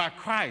renewed by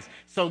Christ.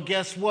 So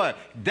guess what?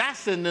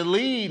 That's in the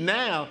lead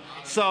now.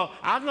 So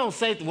I don't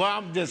say, well,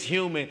 I'm just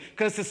human.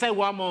 Because to say,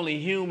 well, I'm only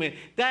human,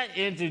 that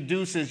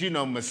introduces, you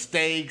know,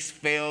 mistakes,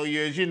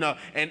 failures, you know,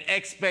 an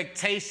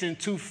expectation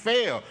to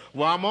fail.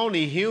 Well, I'm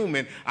only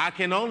human. I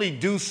can only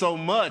do so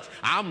much.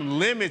 I'm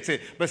limited.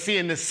 But see,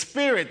 in the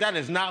spirit, that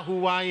is not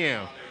who I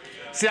am.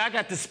 See, I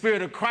got the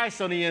Spirit of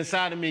Christ on the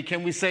inside of me.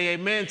 Can we say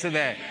amen to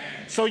that?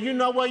 So you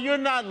know what? You're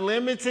not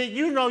limited.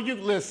 You know,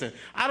 listen,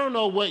 I don't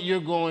know what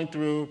you're going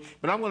through,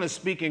 but I'm going to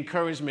speak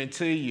encouragement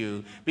to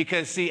you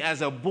because, see,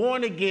 as a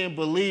born-again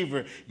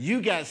believer,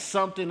 you got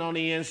something on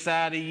the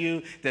inside of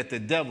you that the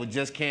devil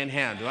just can't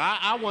handle.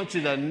 I want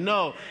you to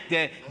know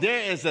that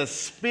there is a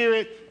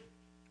spirit,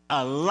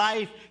 a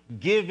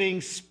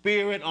life-giving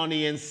spirit on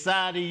the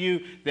inside of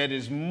you that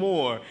is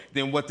more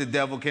than what the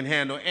devil can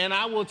handle. And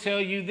I will tell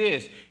you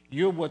this.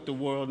 You're what the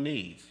world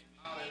needs.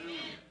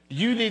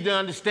 You need to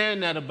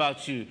understand that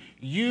about you.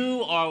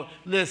 You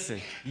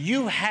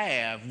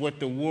have what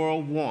the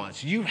world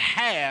wants. You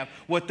have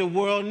what the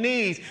world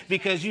needs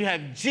because you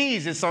have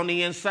Jesus on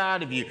the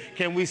inside of you.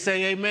 Can we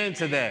say amen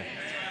to that?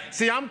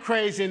 See, I'm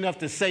crazy enough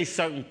to say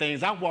certain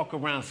things. I walk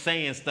around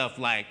saying stuff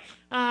like,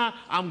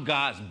 I'm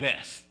God's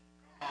best.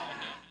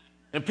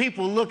 And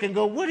people look and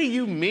go, what do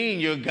you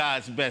mean you're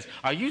God's best?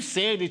 Are you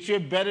saying that you're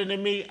better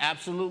than me?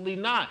 Absolutely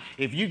not.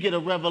 If you get a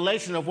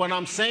revelation of what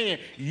I'm saying,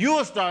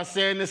 you'll start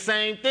saying the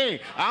same thing.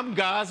 I'm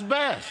God's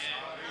best.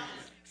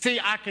 See,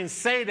 I can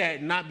say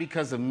that not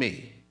because of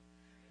me,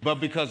 but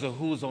because of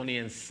who's on the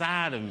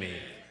inside of me.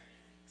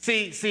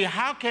 See,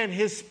 how can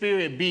his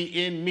spirit be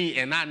in me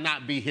and I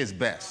not be his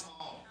best?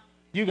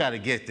 You got to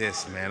get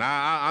this, man.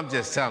 I'm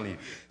just telling you.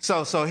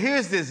 So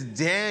here's this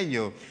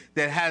Daniel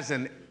that has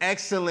an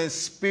excellent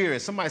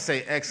spirit. Somebody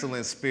say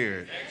excellent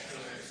spirit.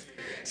 Excellent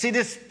spirit. See,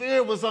 this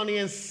spirit was on the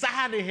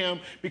inside of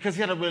him because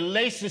he had a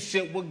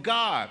relationship with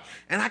God.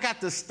 And I got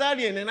to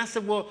studying and I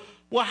said, well,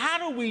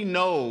 how do we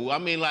know? I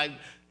mean, like,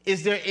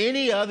 is there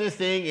any other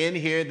thing in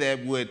here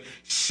that would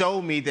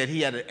show me that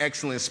he had an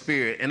excellent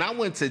spirit? And I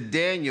went to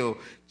Daniel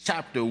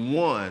chapter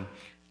 1,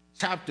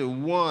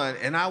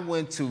 and I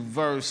went to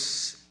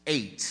verse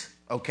 8.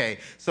 Okay,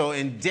 so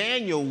in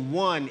Daniel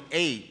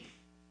 1:8,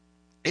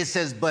 it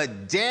says,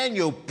 but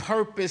Daniel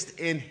purposed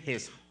in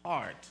his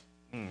heart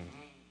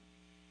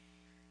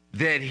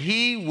that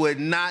he would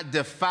not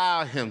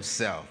defile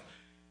himself.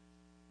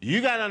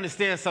 You got to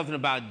understand something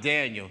about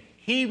Daniel.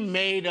 He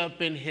made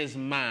up in his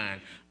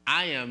mind,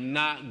 I am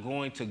not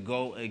going to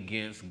go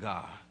against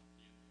God.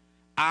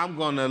 I'm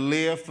going to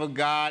live for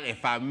God.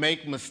 If I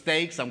make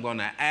mistakes, I'm going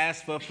to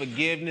ask for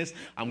forgiveness.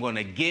 I'm going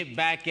to get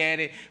back at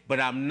it, but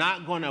I'm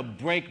not going to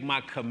break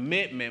my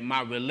commitment,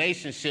 my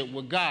relationship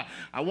with God.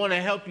 I want to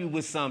help you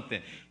with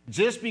something.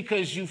 Just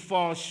because you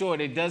fall short,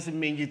 it doesn't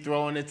mean you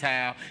throw in the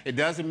towel. It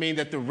doesn't mean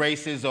that the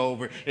race is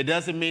over. It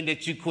doesn't mean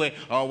that you quit.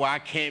 Oh, well, I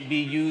can't be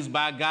used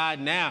by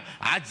God now.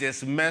 I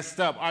just messed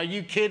up. Are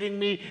you kidding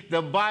me?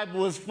 The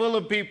Bible is full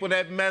of people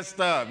that messed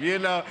up, you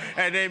know,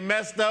 and they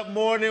messed up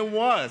more than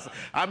once.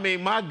 I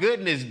mean, my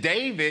goodness,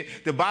 David,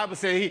 the Bible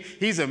said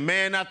he's a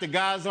man after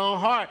God's own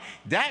heart.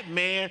 That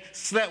man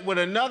slept with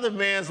another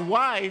man's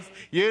wife,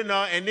 you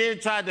know, and then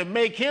tried to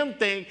make him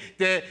think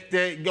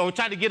or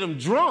try to get him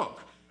drunk.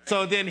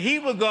 So then he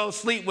would go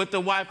sleep with the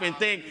wife and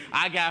think,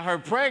 I got her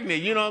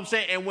pregnant. You know what I'm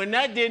saying? And when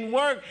that didn't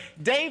work,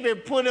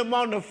 David put him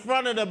on the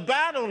front of the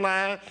battle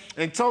line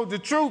and told the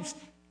troops,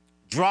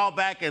 draw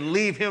back and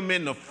leave him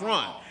in the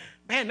front.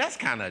 Man, that's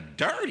kind of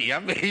dirty. I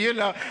mean, you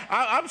know,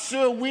 I'm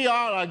sure we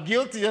all are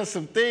guilty of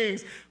some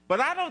things, but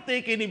I don't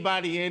think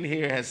anybody in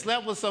here has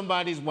slept with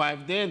somebody's wife,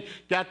 then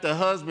got the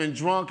husband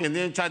drunk and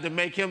then tried to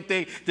make him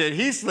think that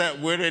he slept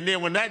with her. And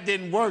then when that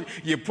didn't work,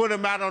 you put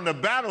him out on the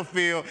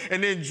battlefield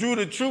and then drew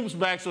the troops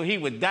back so he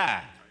would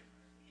die.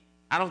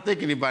 I don't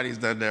think anybody's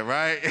done that,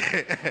 right?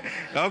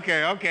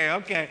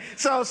 Okay.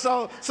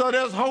 So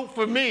there's hope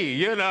for me,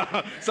 you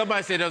know.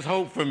 Somebody said there's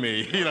hope for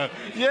me, you know.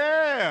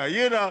 Yeah,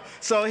 you know.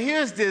 So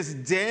here's this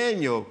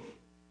Daniel.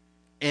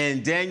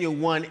 In Daniel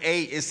 1:8,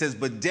 it says,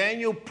 but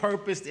Daniel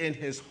purposed in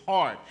his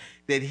heart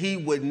that he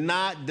would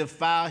not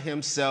defile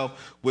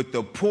himself with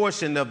the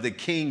portion of the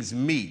king's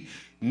meat.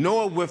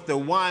 nor with the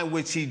wine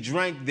which he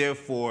drank.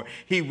 Therefore,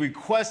 he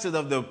requested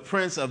of the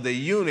prince of the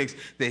eunuchs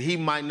that he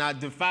might not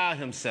defile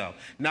himself.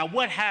 Now,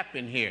 what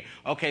happened here?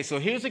 Okay, so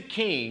here's a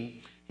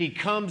king. He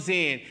comes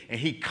in and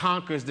he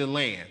conquers the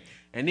land.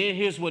 And then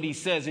here's what he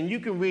says, and you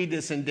can read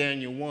this in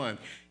Daniel 1.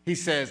 He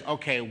says,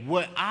 okay,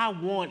 what I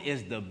want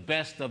is the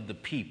best of the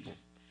people.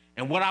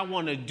 And what I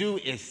want to do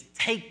is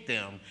take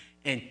them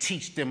and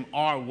teach them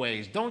our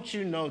ways. Don't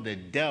you know the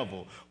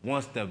devil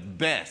wants the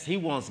best? He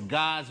wants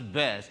God's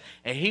best,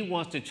 and he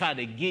wants to try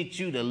to get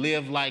you to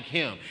live like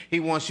him. He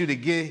wants you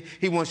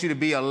to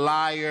be a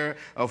liar,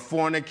 a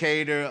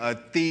fornicator, a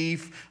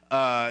thief,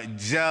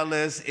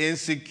 jealous,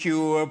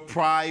 insecure,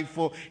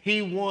 prideful.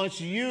 He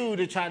wants you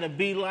to try to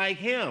be like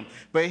him.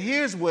 But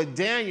here's what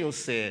Daniel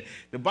said.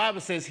 The Bible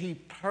says he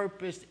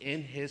purposed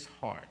in his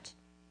heart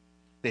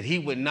that he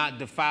would not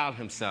defile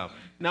himself.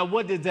 Now,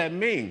 what does that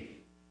mean?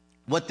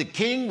 What the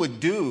king would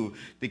do,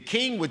 the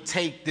king would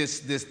take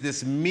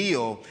this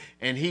meal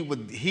and he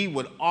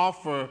would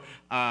offer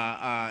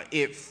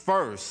it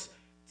first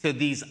to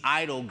these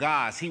idol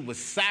gods. He would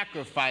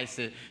sacrifice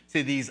it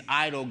to these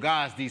idol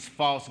gods, these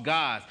false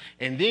gods.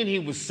 And then he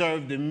would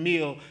serve the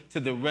meal to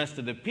the rest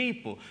of the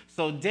people.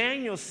 So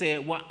Daniel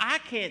said, well, I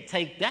can't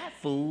take that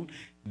food.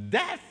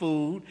 That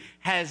food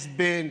has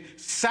been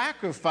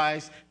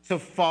sacrificed to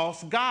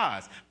false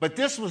gods. But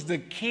this was the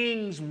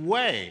king's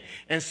way.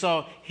 And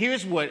so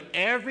here's what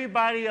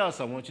everybody else,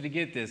 I want you to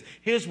get this,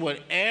 here's what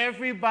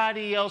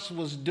everybody else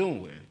was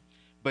doing.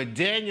 But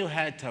Daniel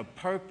had to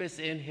purpose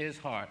in his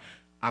heart,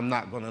 I'm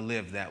not going to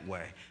live that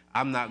way.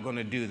 I'm not going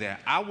to do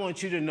that. I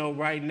want you to know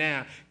right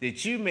now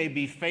that you may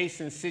be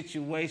facing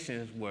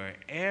situations where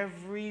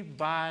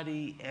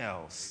everybody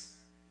else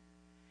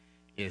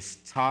is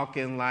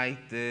talking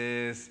like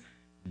this,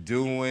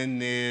 doing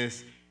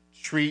this,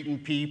 treating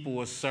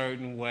people a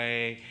certain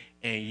way,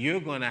 and you're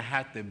going to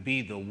have to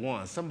be the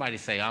one. Somebody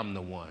say, I'm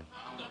the one.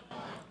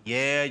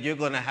 Yeah, you're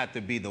going to have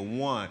to be the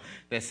one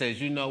that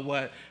says, you know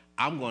what?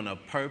 I'm going to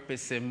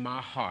purpose in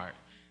my heart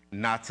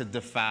not to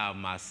defile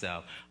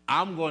myself.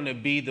 I'm going to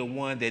be the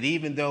one that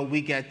even though we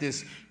got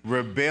this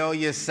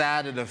rebellious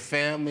side of the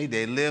family,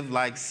 they live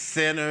like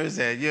sinners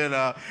and,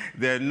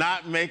 they're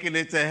not making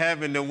it to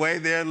heaven the way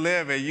they're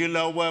living. You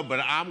know what?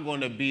 But I'm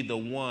going to be the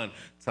one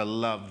to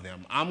love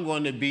them. I'm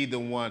going to be the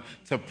one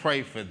to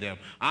pray for them.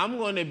 I'm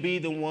going to be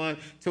the one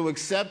to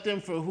accept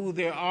them for who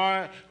they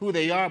are,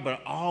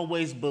 but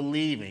always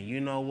believing, you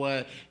know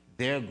what?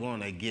 They're going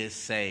to get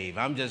saved.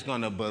 I'm just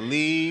going to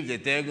believe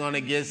that they're going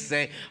to get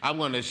saved. I'm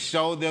going to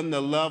show them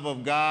the love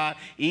of God,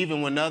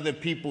 even when other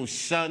people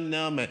shun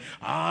them and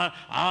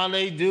all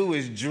they do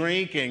is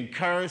drink and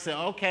curse. And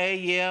okay,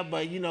 yeah,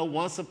 but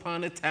once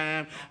upon a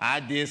time,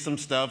 I did some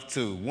stuff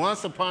too.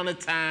 Once upon a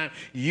time,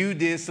 you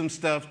did some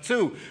stuff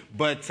too.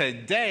 But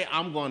today,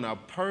 I'm going to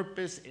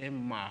purpose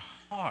in my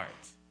heart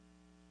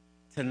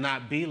to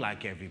not be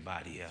like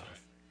everybody else.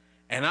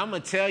 And I'm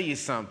going to tell you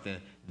something.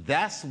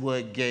 That's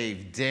what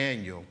gave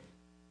Daniel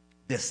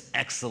this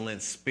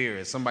excellent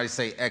spirit. Somebody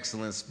say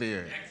excellent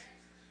spirit.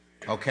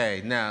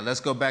 Okay, now let's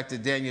go back to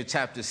Daniel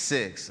chapter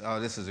 6. Oh,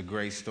 this is a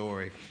great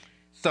story.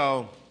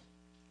 So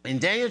in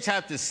Daniel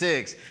chapter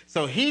 6,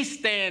 so he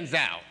stands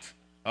out,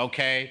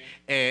 okay?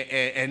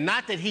 And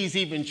not that he's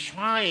even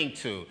trying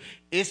to.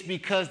 It's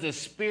because the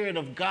Spirit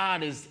of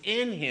God is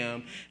in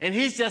him, and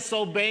he's just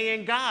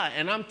obeying God.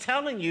 And I'm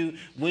telling you,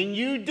 when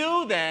you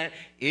do that,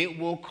 it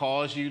will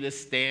cause you to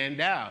stand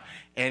out.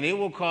 And it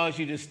will cause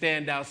you to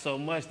stand out so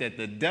much that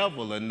the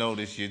devil will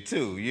notice you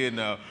too,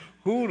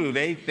 Who do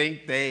they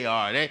think they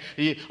are?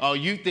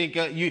 You think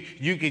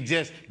you could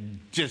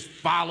just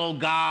follow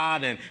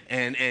God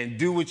and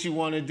do what you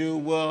want to do?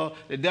 Well,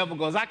 the devil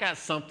goes, I got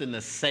something to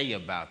say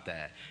about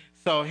that.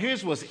 So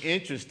here's what's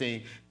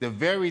interesting. The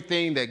very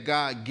thing that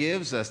God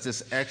gives us,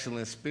 this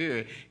excellent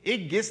spirit,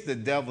 it gets the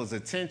devil's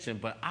attention,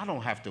 but I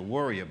don't have to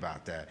worry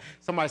about that.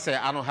 Somebody say,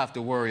 I don't have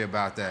to worry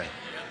about that.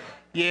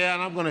 Yeah,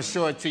 and I'm going to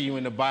show it to you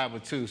in the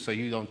Bible too, so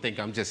you don't think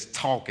I'm just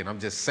talking,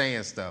 I'm just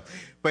saying stuff.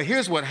 But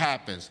here's what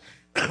happens.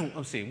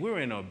 Let's see,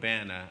 we're in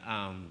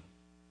Urbana.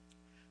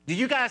 Do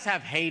you guys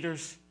have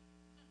haters?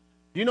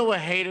 You know what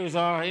haters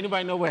are?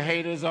 Anybody know what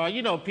haters are?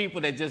 People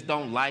that just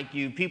don't like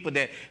you, people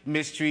that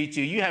mistreat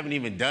you. You haven't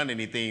even done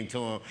anything to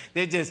them.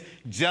 They're just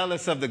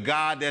jealous of the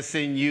God that's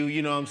in you,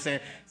 you know what I'm saying?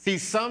 See,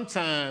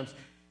 sometimes,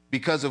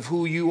 because of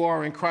who you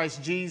are in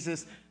Christ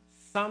Jesus,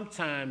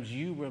 sometimes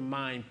you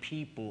remind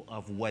people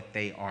of what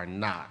they are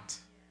not.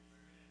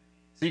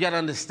 So you got to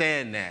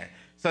understand that.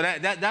 So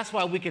that's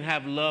why we can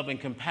have love and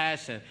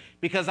compassion,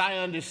 because I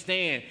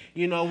understand,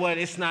 you know what,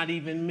 it's not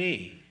even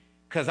me.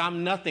 Because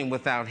I'm nothing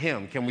without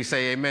him. Can we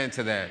say amen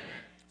to that?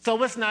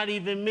 So it's not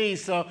even me.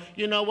 So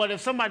you know what?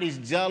 If somebody's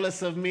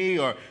jealous of me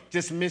or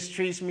just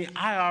mistreats me,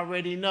 I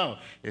already know.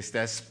 It's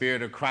that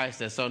Spirit of Christ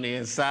that's on the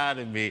inside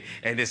of me,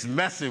 and it's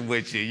messing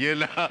with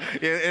you,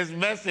 It's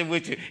messing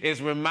with you.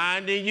 It's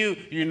reminding you,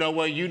 you know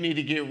what? You need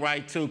to get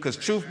right too. Because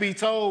truth be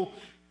told,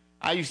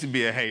 I used to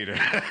be a hater.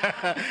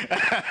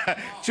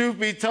 Truth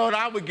be told,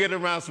 I would get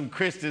around some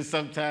Christians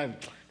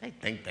sometimes. they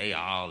think they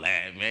all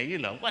that, man, you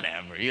know,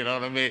 whatever, you know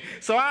what I mean?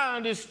 So I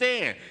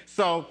understand.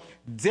 So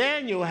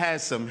Daniel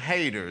has some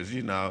haters,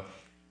 you know.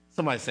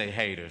 Somebody say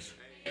haters.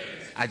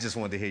 I just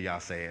wanted to hear y'all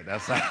say it.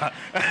 That's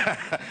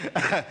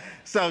all.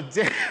 So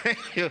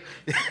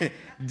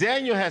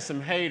Daniel has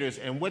some haters,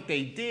 and what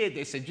they did,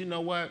 they said, you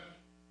know what?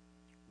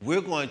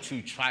 We're going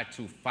to try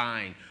to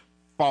find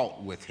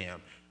fault with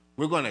him.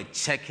 We're going to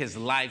check his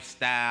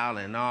lifestyle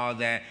and all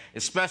that,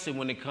 especially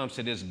when it comes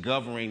to this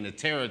governing the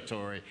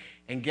territory.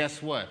 And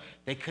guess what?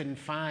 They couldn't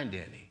find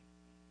any.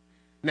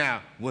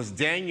 Now, was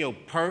Daniel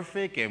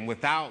perfect and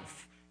without,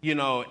 you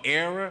know,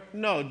 error?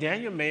 No,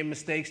 Daniel made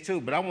mistakes too.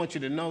 But I want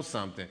you to know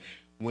something.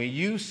 When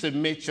you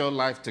submit your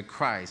life to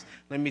Christ,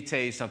 let me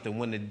tell you something.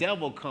 When the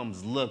devil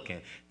comes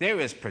looking, there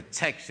is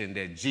protection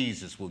that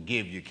Jesus will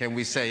give you. Can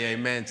we say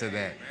amen to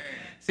that? Amen.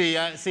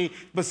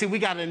 See, we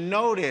got to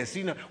know this.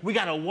 You know, we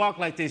got to walk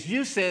like this.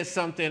 You said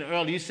something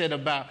earlier. You said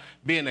about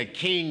being a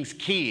king's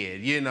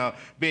kid, you know,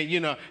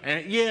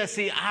 and yeah,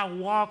 see, I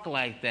walk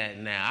like that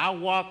now. I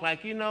walk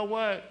like, you know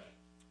what?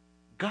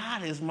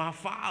 God is my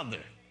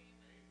father.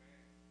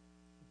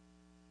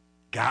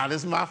 God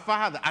is my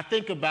father. I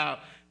think about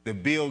the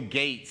Bill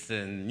Gates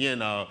and, you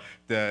know,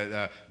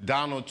 the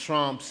Donald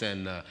Trumps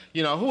and,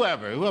 you know,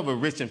 whoever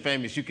rich and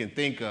famous you can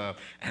think of.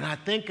 And I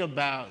think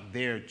about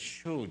their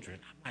children.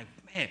 I'm like,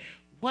 man,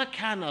 what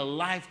kind of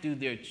life do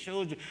their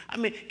children? I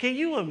mean, can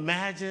you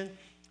imagine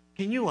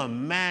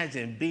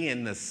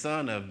being the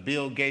son of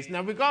Bill Gates?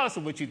 Now, regardless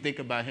of what you think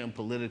about him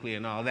politically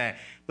and all that,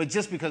 but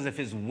just because of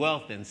his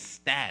wealth and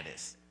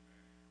status.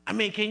 I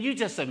mean, can you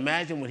just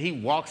imagine when he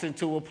walks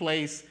into a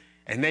place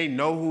and they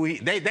know who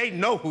they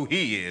know who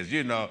he is,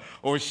 you know,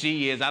 or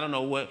she is. I don't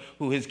know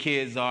who his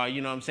kids are,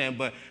 you know what I'm saying?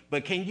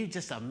 But can you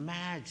just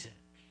imagine,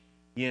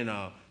 you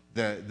know,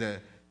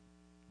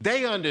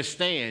 they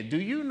understand.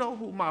 Do you know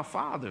who my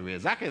father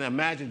is? I can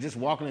imagine just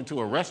walking into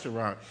a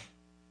restaurant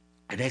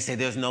and they say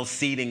there's no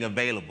seating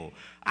available.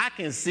 I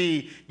can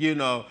see, you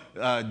know,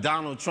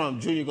 Donald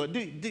Trump Jr. go,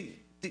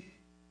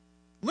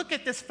 look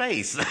at this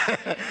face.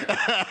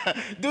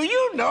 Do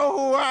you know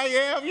who I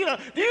am? You know,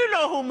 do you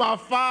know who my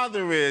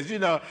father is? You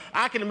know,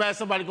 I can imagine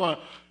somebody going,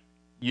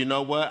 you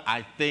know what?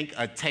 I think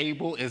a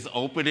table is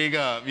opening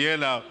up, you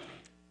know.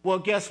 Well,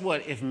 guess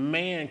what? If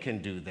man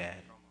can do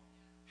that,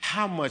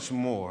 how much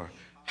more?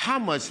 How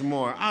much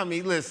more? I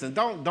mean, listen,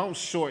 don't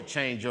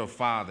shortchange your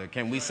father.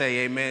 Can we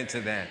say amen to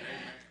that?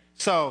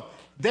 So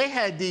they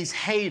had these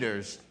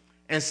haters,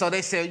 and so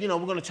they said, you know,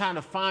 we're going to try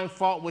to find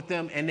fault with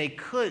them, and they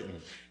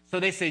couldn't. So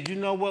they said, you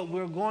know what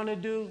we're going to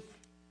do?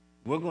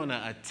 We're going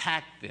to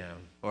attack them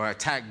or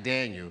attack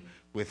Daniel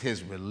with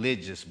his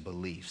religious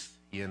beliefs,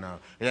 you know.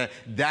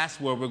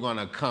 That's where we're going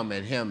to come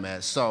at him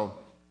at. So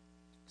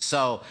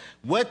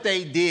what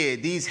they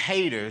did, these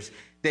haters,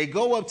 they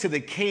go up to the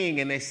king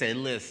and they say,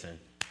 listen,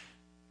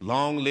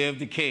 long live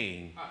the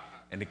king.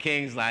 And the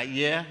king's like,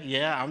 yeah,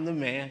 I'm the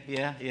man.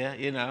 Yeah,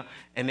 you know.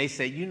 And they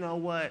say, you know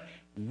what?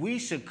 We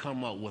should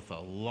come up with a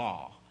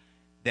law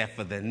that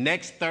for the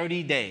next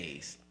 30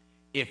 days,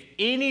 if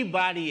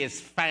anybody is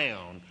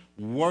found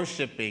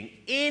worshiping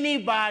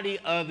anybody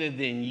other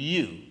than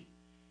you,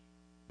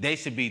 they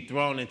should be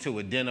thrown into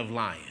a den of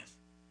lions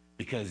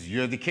because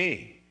you're the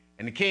king.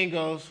 And the king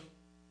goes,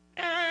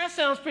 that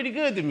sounds pretty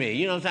good to me.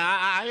 You know what I'm saying?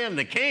 I am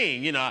the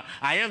king, you know,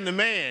 I am the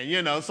man,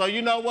 you know. So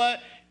you know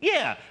what?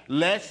 Yeah,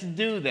 let's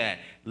do that.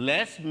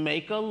 Let's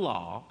make a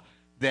law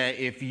that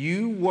if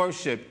you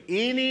worship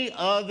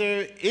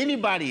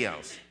anybody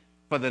else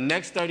for the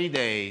next 30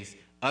 days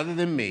other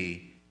than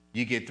me,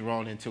 you get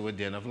thrown into a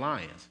den of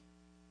lions.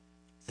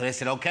 So they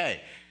said,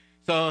 okay.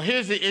 So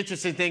here's the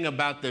interesting thing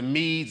about the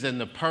Medes and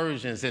the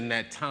Persians in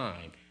that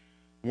time.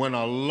 When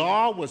a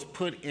law was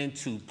put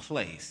into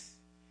place,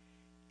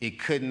 it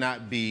could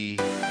not be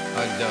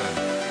undone.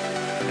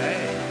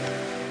 Hey.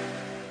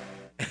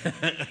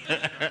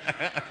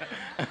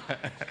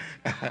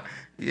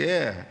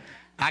 Yeah.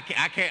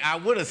 I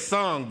would have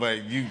sung,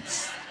 but you.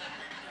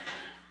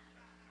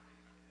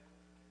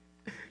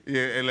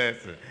 Yeah,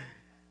 listen.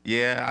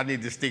 Yeah, I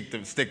need to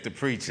stick to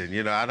preaching,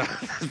 you know. I don't.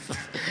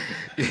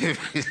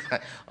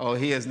 Oh,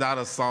 he is not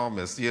a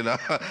psalmist, you know.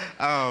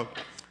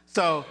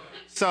 So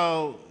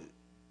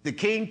the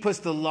king puts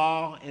the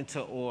law into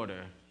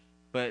order,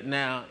 but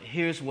now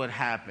here's what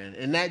happened.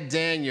 In that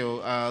Daniel,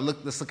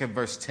 let's look at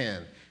verse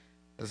 10.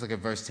 Let's look at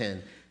verse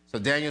 10. So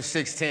Daniel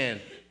 6:10.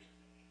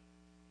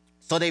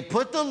 So they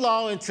put the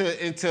law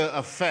into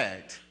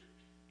effect,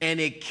 and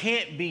it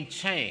can't be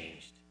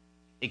changed.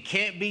 It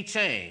can't be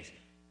changed.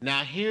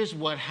 Now, here's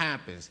what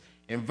happens.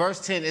 In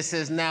verse 10, it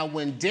says, now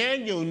when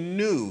Daniel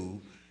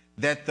knew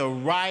that the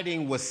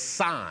writing was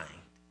signed.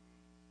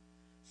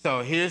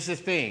 So here's the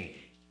thing.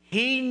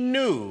 He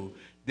knew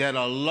that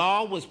a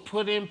law was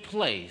put in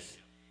place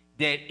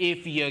that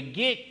if you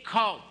get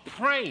caught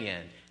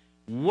praying,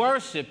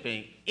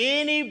 worshiping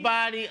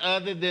anybody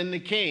other than the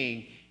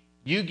king,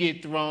 you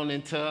get thrown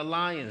into a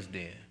lion's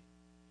den.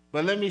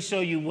 But let me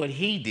show you what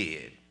he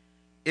did.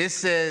 It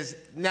says,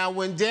 now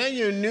when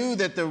Daniel knew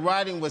that the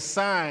writing was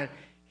signed,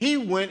 he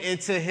went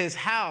into his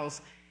house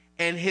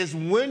and his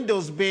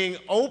windows being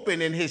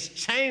open in his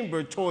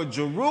chamber toward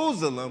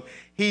Jerusalem,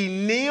 he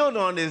kneeled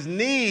on his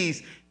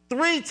knees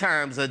 3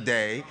 times a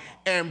day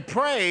and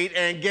prayed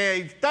and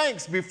gave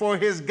thanks before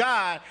his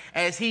God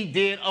as he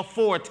did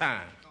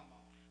aforetime.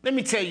 Let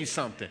me tell you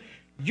something.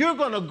 You're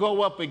going to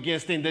go up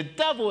against him. The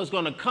devil is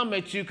going to come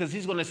at you because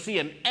he's going to see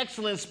an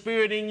excellent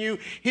spirit in you.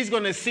 He's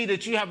going to see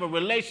that you have a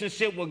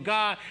relationship with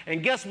God.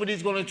 And guess what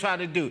he's going to try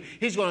to do?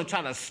 He's going to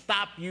try to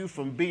stop you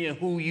from being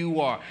who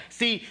you are.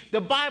 See, the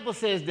Bible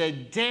says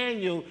that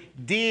Daniel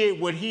did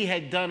what he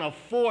had done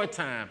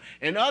aforetime.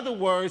 In other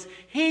words,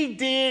 he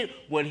did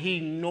what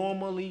he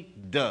normally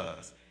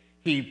does.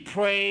 He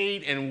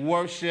prayed and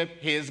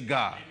worshiped his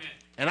God. Amen.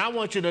 And I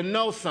want you to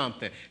know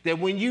something, that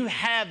when you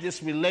have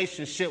this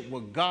relationship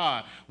with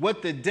God,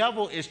 what the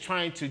devil is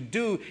trying to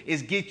do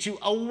is get you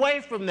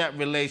away from that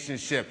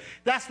relationship.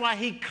 That's why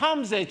he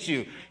comes at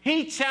you.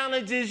 He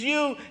challenges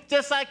you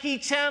just like he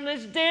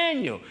challenged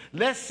Daniel.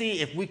 Let's see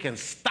if we can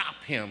stop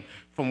him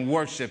from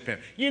worshiping.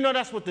 You know,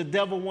 that's what the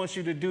devil wants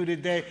you to do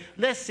today.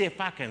 Let's see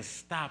if I can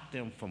stop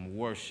them from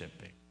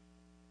worshiping.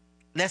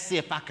 Let's see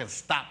if I can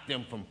stop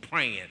them from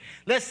praying.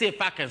 Let's see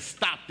if I can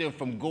stop them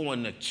from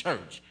going to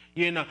church.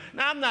 You know,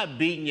 now I'm not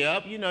beating you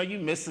up. You know, you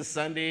miss a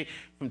Sunday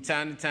from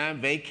time to time,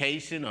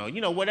 vacation or,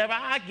 you know, whatever.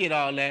 I get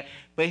all that.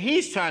 But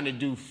he's trying to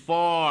do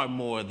far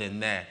more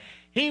than that.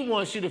 He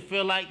wants you to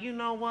feel like, you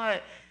know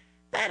what,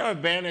 that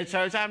Urbana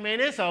church, I mean,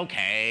 it's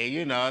okay.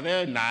 You know,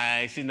 they're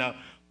nice, you know.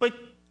 But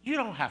you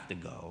don't have to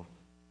go.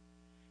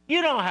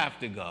 You don't have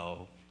to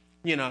go.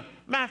 You know,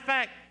 matter of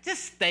fact,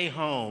 just stay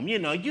home. You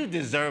know, you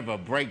deserve a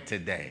break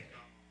today.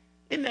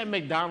 Isn't that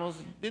McDonald's?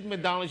 Didn't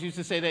McDonald's used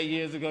to say that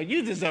years ago?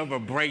 You deserve a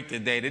break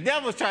today. The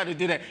devil's trying to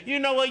do that. You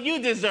know what?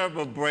 You deserve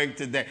a break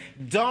today.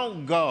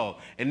 Don't go.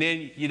 And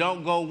then you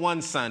don't go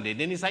one Sunday.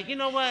 Then he's like, you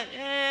know what?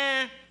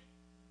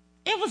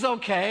 It was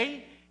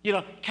okay. You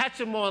know, catch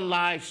him on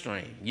live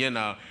stream, you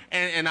know.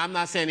 And I'm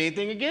not saying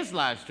anything against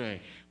live stream.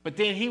 But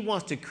then he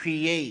wants to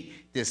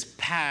create this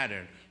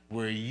pattern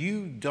where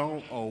you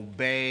don't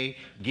obey,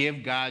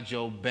 give God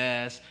your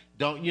best,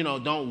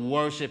 don't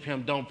worship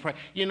him, don't pray.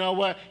 You know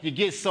what? You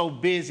get so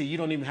busy, you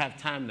don't even have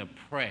time to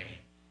pray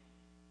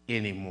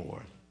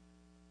anymore.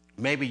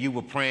 Maybe you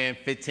were praying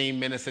 15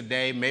 minutes a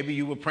day. Maybe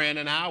you were praying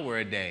an hour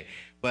a day.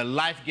 But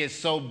life gets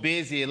so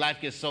busy,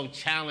 life gets so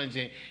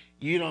challenging,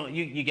 you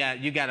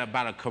got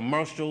about a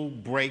commercial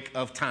break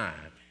of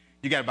time.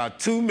 You got about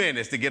 2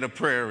 minutes to get a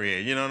prayer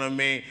in, you know what I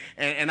mean?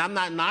 And I'm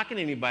not knocking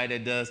anybody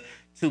that does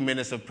 2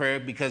 minutes of prayer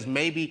because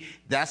maybe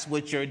that's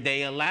what your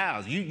day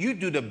allows. You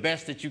do the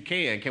best that you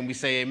can. Can we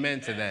say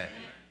amen to that?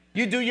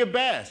 You do your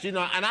best, you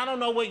know, and I don't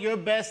know what your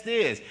best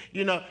is.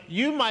 You know,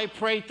 you might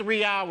pray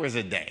 3 hours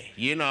a day,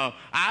 you know.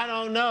 I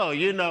don't know,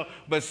 you know,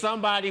 but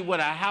somebody with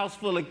a house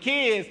full of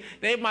kids,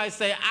 they might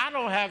say, I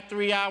don't have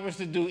 3 hours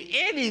to do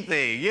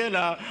anything, you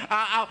know.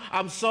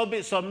 I'm so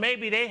busy. So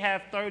maybe they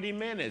have 30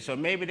 minutes or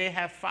maybe they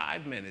have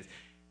 5 minutes.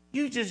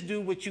 You just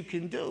do what you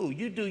can do.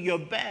 You do your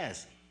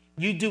best.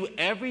 You do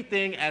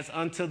everything as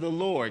unto the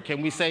Lord.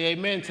 Can we say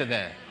amen to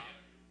that?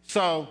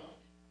 So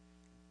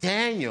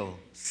Daniel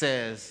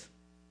says,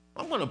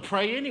 I'm going to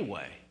pray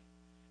anyway.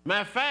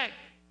 Matter of fact,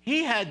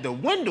 he had the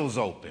windows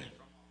open.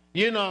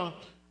 You know,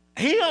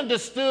 he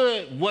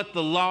understood what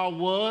the law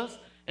was,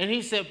 and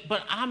he said,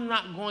 but I'm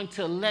not going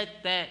to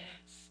let that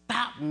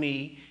stop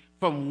me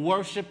from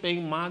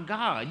worshiping my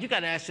God. You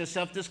got to ask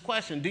yourself this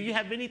question. Do you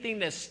have anything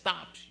that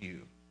stops you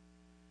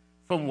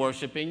from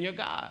worshiping your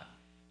God?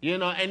 You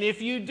know, and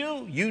if you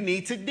do, you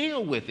need to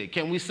deal with it.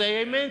 Can we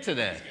say amen to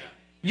that?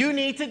 You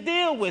need to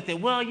deal with it.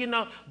 Well, you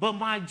know, but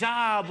my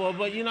job,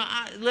 but, you know,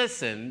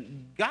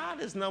 listen, God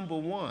is number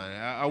one.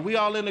 Are we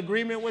all in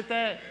agreement with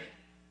that?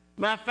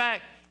 Matter of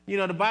fact, you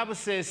know, the Bible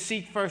says,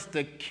 seek first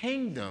the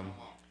kingdom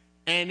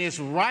and its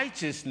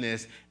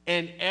righteousness,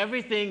 and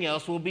everything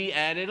else will be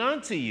added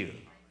unto you.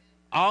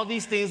 All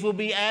these things will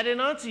be added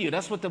unto you.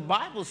 That's what the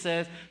Bible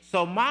says.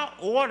 So my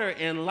order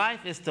in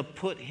life is to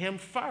put him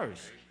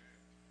first.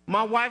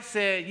 My wife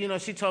said, you know,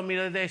 she told me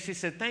the other day, she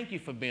said, thank you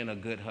for being a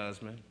good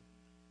husband.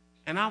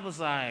 And I was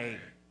like,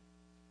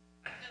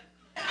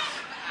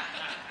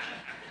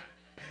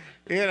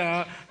 you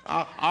know,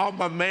 all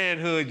my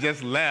manhood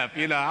just left.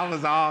 You know, I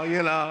was all,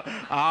 you know.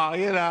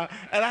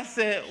 And I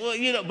said, well,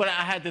 you know, but I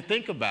had to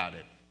think about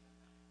it.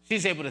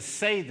 She's able to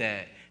say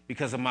that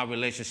because of my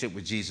relationship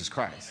with Jesus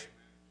Christ.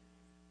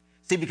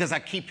 See, because I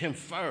keep him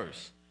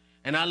first.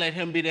 And I let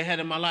him be the head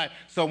of my life.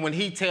 So when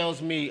he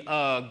tells me,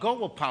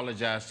 go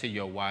apologize to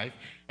your wife,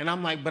 and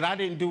I'm like, but I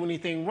didn't do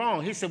anything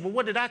wrong. He said, well,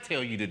 what did I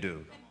tell you to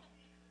do?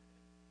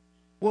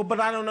 Well, but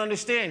I don't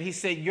understand. He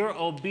said, your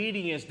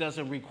obedience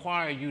doesn't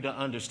require you to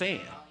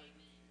understand.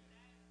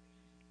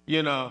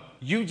 You know,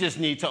 you just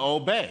need to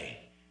obey.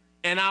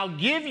 And I'll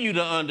give you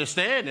the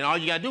understanding. All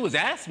you got to do is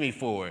ask me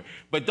for it.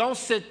 But don't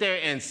sit there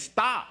and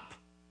stop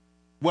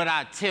what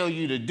I tell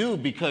you to do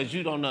because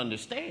you don't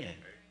understand.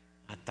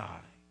 I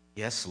thought,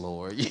 yes,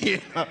 Lord.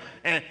 You know?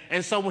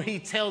 And so when he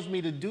tells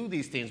me to do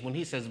these things, when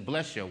he says,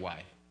 bless your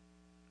wife.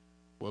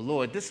 Well,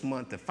 Lord, this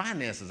month the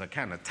finances are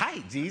kind of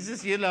tight,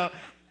 Jesus, you know.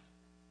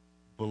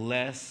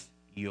 bless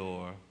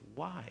your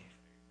wife.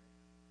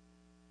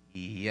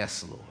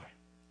 Yes, Lord.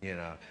 You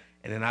know,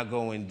 and then I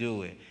go and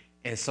do it.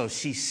 And so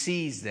she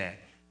sees that,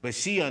 but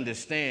she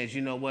understands,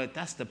 you know what,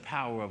 that's the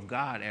power of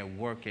God at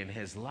work in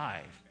his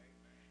life.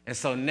 And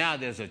so now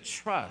there's a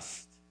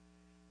trust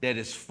that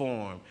is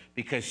formed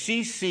because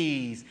she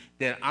sees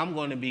that I'm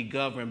going to be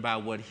governed by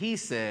what he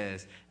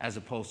says as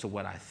opposed to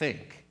what I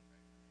think.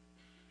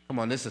 Come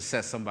on, this will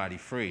set somebody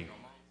free.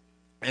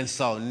 And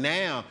so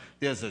now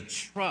there's a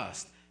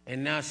trust.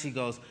 And now she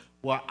goes,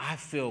 well, I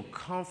feel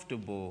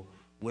comfortable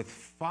with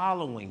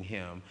following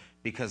him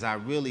because I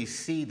really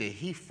see that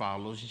he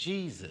follows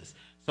Jesus.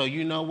 So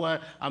you know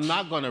what? I'm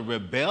not going to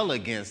rebel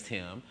against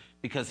him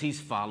because he's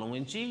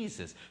following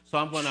Jesus. So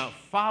I'm going to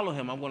follow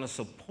him. I'm going to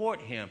support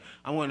him.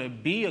 I'm going to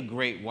be a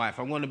great wife.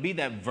 I'm going to be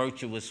that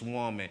virtuous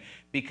woman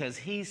because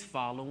he's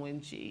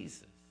following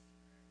Jesus.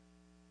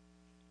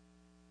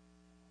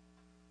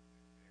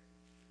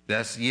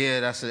 That's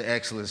an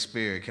excellent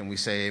spirit. Can we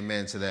say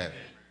amen to that?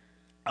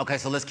 Okay,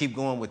 so let's keep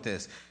going with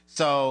this.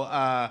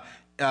 So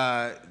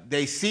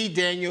they see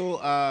Daniel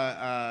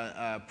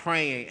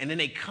praying, and then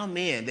they come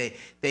in.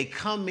 They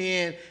come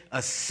in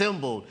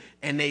assembled,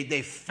 and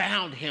they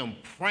found him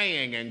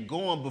praying and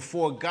going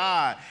before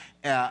God.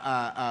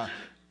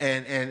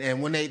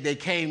 And when they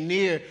came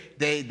near,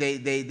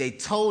 they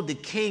told the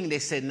king, they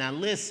said, now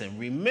listen,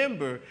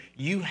 remember,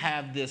 you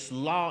have this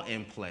law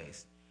in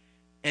place.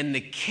 And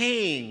the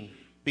king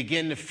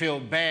began to feel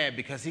bad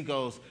because he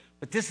goes,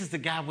 but this is the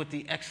guy with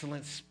the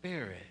excellent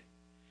spirit.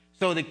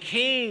 So the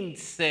king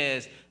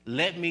says,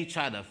 let me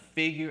try to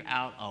figure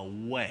out a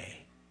way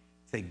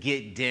to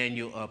get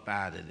Daniel up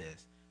out of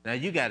this. Now,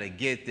 you got to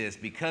get this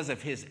because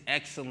of his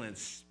excellent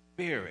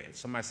spirit.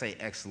 Somebody say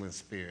excellent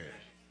spirit.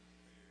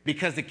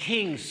 Because the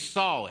king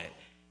saw it.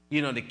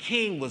 You know, the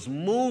king was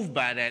moved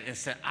by that and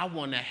said, I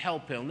want to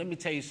help him. Let me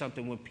tell you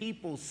something. When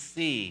people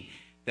see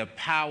the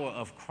power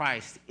of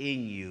Christ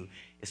in you,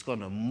 it's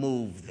going to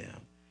move them.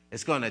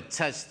 It's going to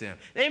touch them.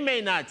 They may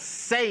not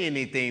say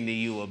anything to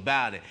you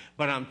about it,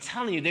 but I'm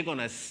telling you, they're going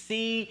to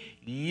see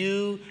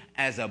you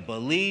as a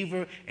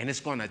believer, and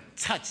it's going to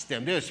touch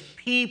them. There's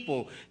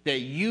people that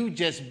you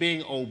just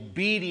being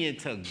obedient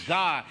to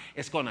God,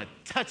 it's going to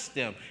touch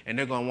them, and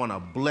they're going to want to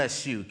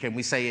bless you. Can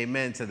we say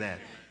amen to that?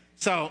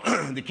 So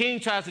the king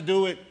tries to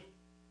do it.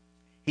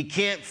 He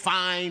can't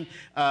find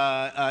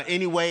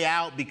any way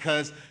out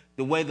because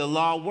the way the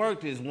law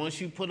worked is once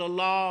you put a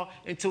law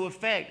into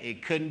effect,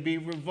 it couldn't be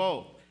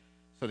revoked.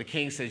 So the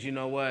king says, you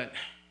know what?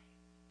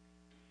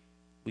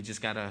 We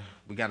gotta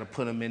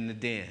put him in the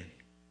den.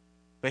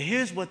 But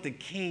here's what the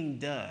king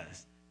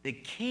does. The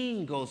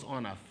king goes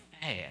on a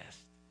fast.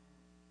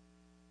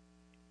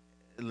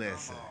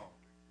 Listen.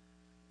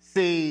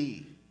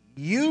 See,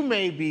 you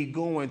may be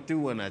going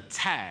through an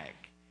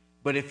attack,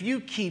 but if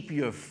you keep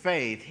your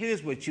faith,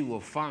 here's what you will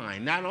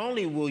find. Not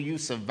only will you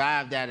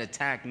survive that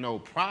attack, no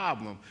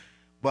problem,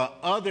 but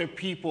other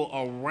people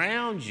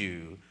around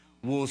you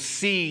will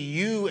see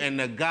you and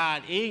the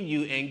God in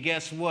you, and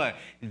guess what?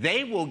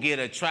 They will get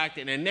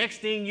attracted, and next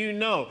thing you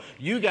know,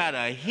 you got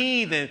a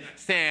heathen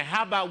saying,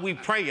 how about we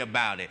pray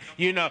about it?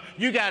 You know,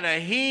 you got a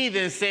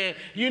heathen saying,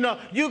 you know,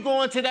 you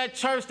going to that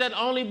church that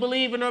only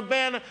believe in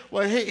Urbana?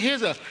 Well,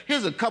 here's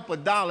a couple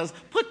of dollars.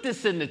 Put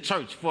this in the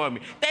church for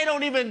me. They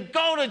don't even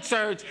go to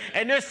church,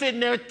 and they're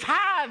sitting there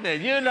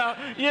tithing, you know.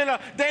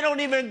 They don't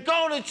even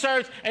go to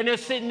church, and they're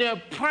sitting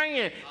there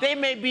praying. They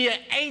may be an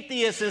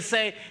atheist and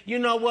say, you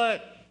know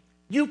what?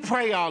 You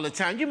pray all the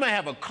time. You may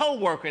have a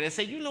coworker that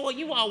say, you know what,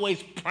 you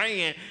always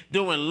praying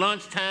during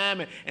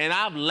lunchtime, and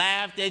I've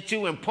laughed at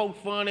you and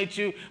poked fun at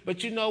you,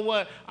 but you know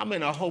what? I'm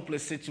in a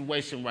hopeless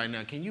situation right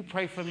now. Can you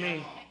pray for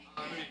me?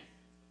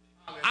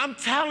 I'm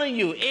telling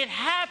you, it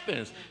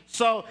happens.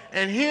 So,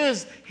 and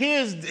here's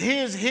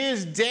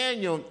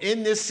Daniel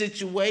in this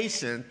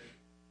situation.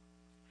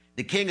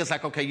 The king is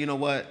like, okay, you know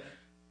what?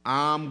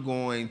 I'm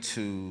going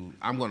to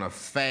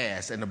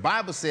fast. And the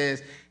Bible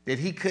says that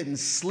he couldn't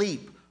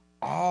sleep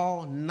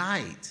all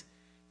night,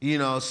 you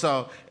know.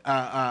 So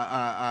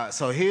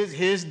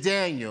here's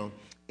Daniel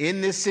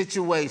in this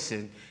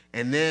situation,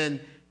 and then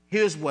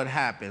here's what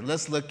happened.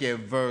 Let's look at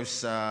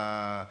verse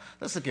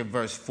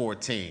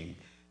 14.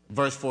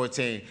 Verse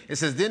 14. It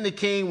says, then the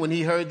king, when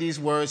he heard these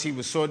words, he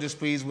was sore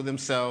displeased with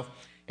himself,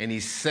 and he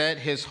set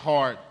his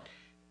heart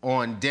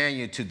on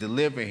Daniel to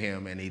deliver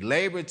him, and he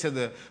labored to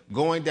the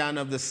going down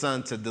of the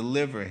sun to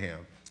deliver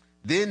him.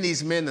 Then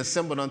these men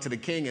assembled unto the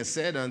king and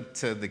said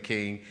unto the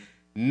king,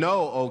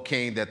 know, O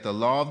king, that the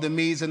law of the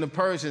Medes and the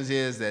Persians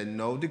is that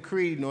no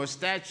decree nor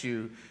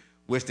statute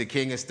which the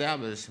king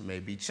established may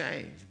be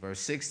changed.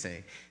 Verse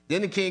 16.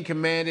 Then the king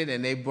commanded,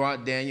 and they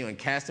brought Daniel and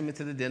cast him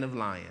into the den of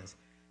lions.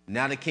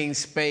 Now the king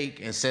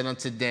spake and said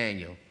unto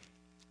Daniel,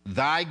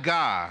 thy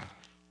God,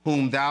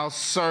 whom thou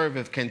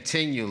servest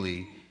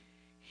continually,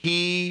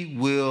 he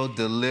will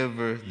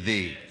deliver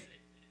thee.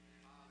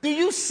 Do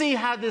you see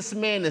how this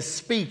man is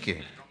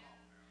speaking?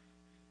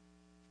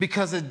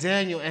 Because of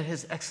Daniel and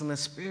his excellent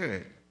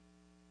spirit.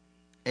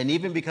 And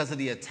even because of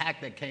the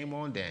attack that came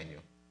on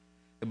Daniel.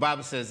 The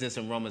Bible says this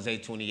in Romans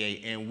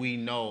 8:28, and we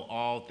know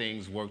all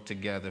things work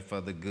together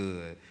for the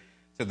good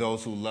to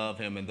those who love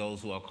him and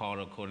those who are called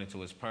according to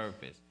his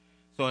purpose.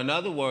 So in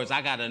other words,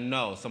 I got to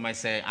know. Somebody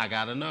say, I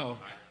got to know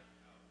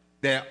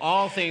that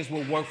all things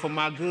will work for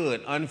my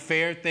good.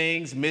 Unfair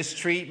things,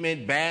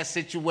 mistreatment, bad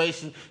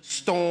situations,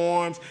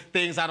 storms,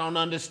 things I don't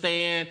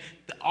understand.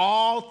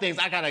 All things,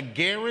 I got a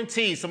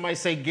guarantee. Somebody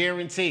say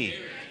guarantee.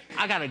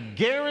 I got a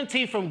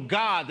guarantee from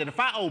God that if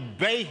I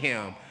obey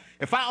him,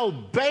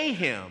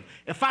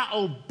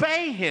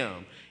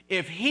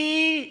 if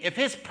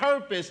his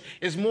purpose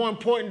is more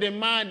important than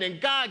mine, then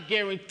God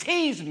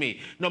guarantees me,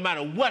 no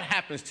matter what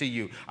happens to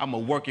you, I'm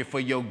going to work it for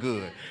your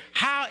good.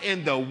 How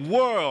in the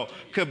world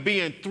could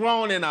being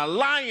thrown in a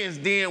lion's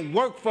den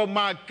work for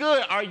my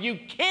good? Are you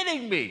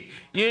kidding me?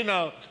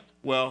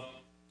 Well,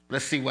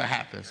 let's see what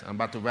happens. I'm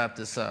about to wrap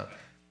this up.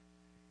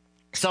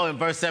 So in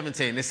verse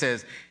 17, it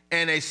says,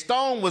 and a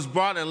stone was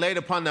brought and laid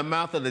upon the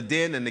mouth of the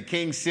den, and the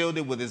king sealed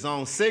it with his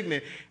own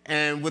signet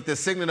and with the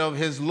signet of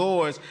his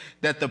lords,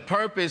 that the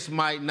purpose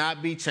might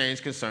not be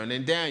changed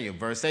concerning Daniel.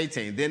 Verse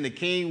 18, then the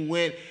king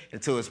went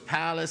into his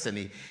palace,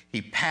 and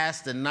he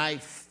passed the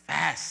night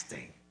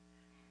fasting.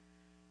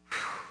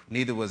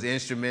 Neither was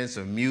instruments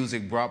or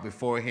music brought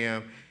before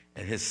him,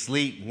 and his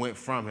sleep went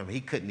from him. He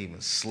couldn't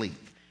even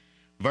sleep.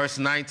 Verse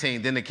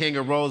 19, then the king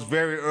arose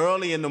very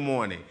early in the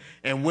morning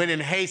and went in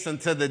haste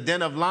unto the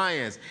den of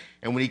lions.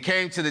 And when he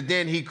came to the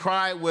den, he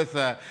cried with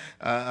a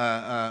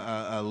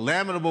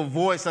lamentable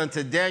voice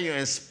unto Daniel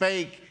and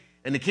spake.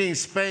 And the king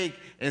spake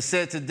and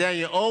said to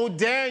Daniel, O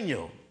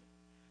Daniel,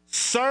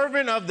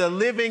 servant of the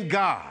living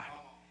God,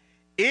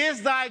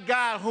 is thy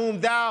God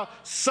whom thou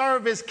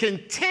servest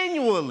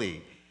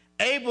continually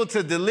able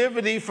to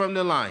deliver thee from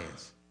the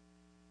lions?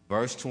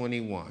 Verse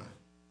 21,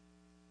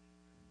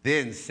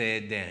 then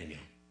said Daniel,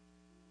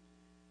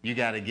 you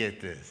got to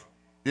get this.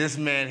 This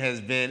man has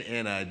been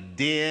in a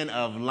den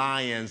of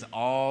lions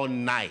all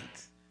night.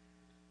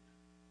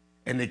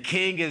 And the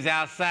king is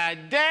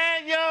outside.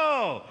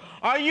 Daniel,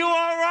 are you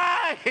all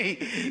right?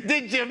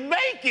 Did you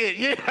make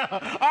it?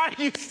 Are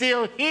you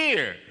still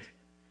here?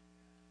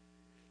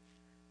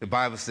 The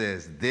Bible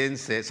says, then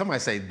said, somebody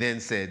say, then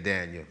said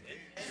Daniel.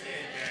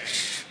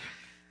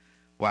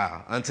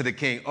 Wow. Unto the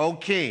king, O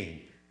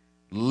king,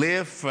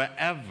 live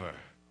forever.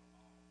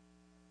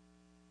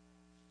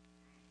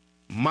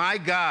 My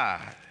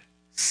God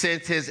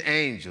sent his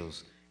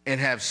angels and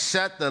have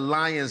shut the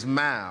lions'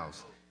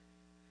 mouths,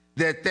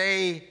 that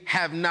they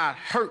have not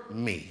hurt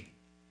me.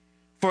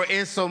 For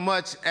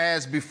insomuch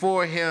as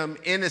before him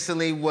innocence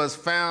was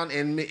found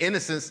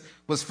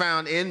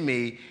in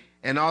me,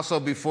 and also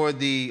before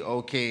thee,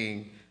 O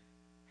king,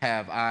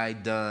 have I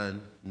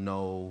done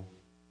no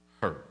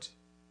hurt.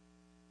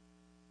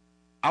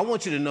 I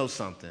want you to know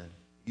something.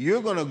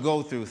 You're going to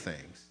go through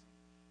things.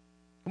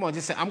 Come on,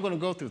 just say, I'm going to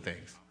go through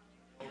things.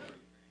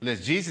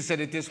 Listen, Jesus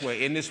said it this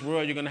way, in this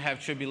world you're going to have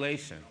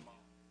tribulation.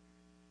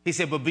 He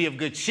said, but be of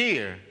good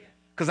cheer,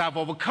 because I've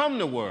overcome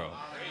the world.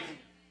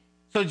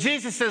 So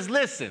Jesus says,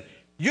 listen,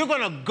 you're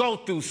going to go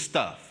through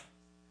stuff.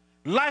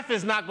 Life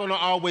is not going to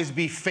always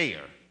be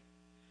fair.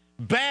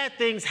 Bad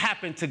things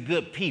happen to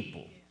good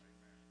people.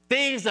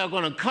 Things are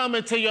going to come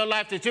into your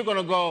life that you're going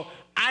to go,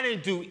 I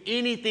didn't do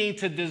anything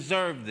to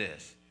deserve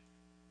this.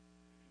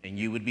 And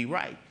you would be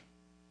right.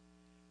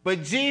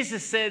 But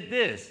Jesus said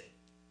this,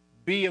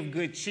 be of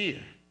good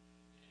cheer.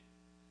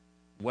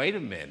 Wait a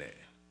minute.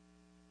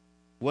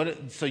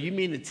 So you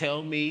mean to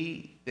tell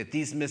me that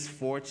these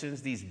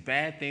misfortunes, these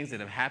bad things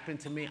that have happened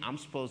to me, I'm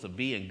supposed to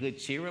be in good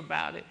cheer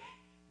about it?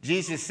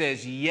 Jesus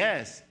says,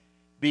 yes,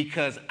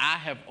 because I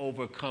have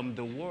overcome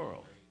the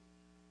world.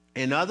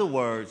 In other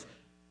words,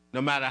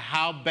 no matter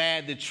how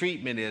bad the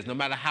treatment is, no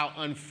matter how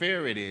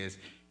unfair it is,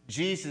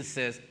 Jesus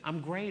says, I'm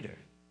greater.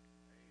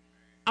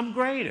 I'm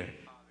greater.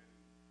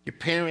 Your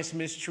parents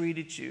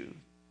mistreated you.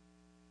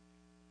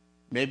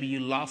 Maybe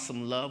you lost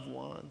some loved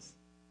ones,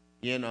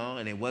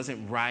 and it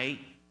wasn't right.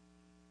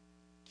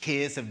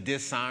 Kids have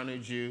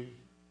dishonored you.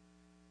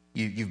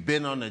 You've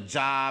been on a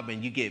job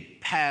and you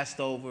get passed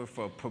over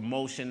for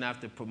promotion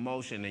after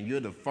promotion, and you're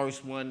the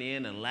first one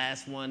in and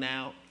last one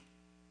out.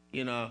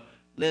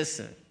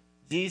 Listen,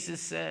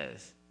 Jesus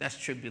says that's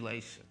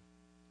tribulation.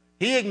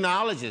 He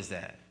acknowledges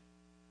that.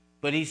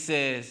 But he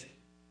says,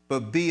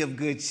 but be of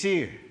good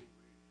cheer,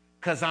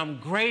 because I'm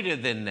greater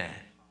than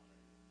that.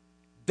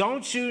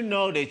 Don't you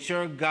know that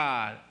your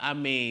God,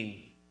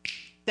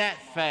 that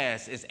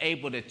fast is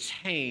able to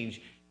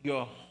change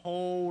your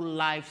whole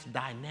life's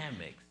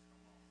dynamics?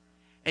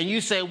 And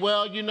you say,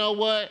 well, you know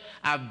what?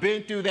 I've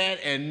been through that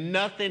and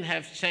nothing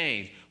has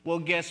changed. Well,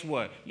 guess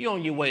what? You're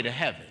on your way to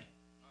heaven.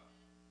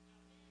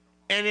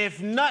 And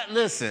if not,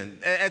 listen,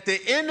 at the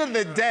end of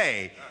the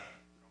day,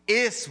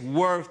 it's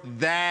worth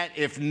that,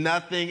 if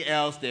nothing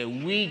else, that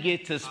we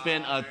get to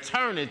spend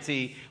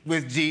eternity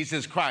with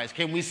Jesus Christ.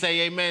 Can we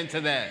say amen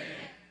to that?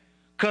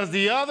 Because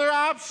the other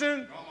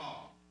option,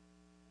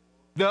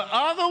 the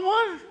other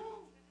one,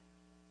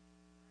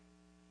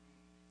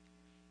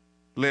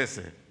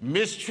 listen,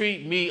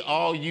 mistreat me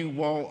all you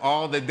want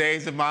all the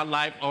days of my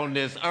life on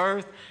this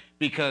earth,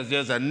 because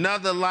there's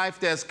another life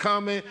that's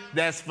coming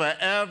that's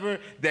forever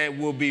that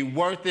will be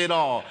worth it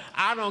all.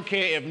 I don't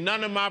care if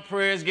none of my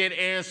prayers get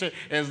answered.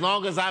 As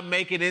long as I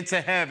make it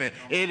into heaven,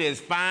 it is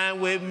fine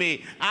with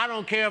me. I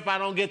don't care if I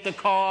don't get the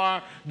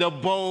car, the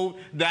boat,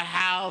 the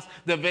house,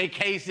 the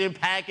vacation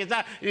package.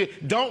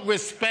 Don't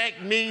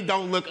respect me.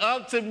 Don't look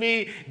up to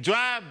me.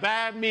 Drive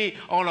by me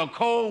on a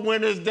cold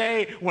winter's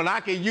day when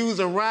I can use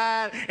a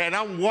ride and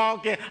I'm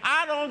walking.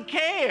 I don't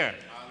care.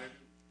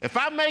 If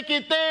I make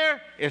it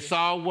there, it's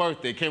all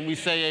worth it. Can we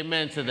say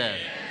amen to that?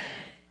 Amen.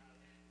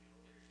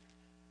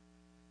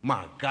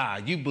 My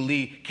God, you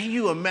believe, can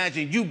you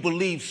imagine you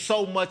believe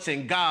so much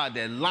in God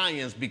that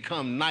lions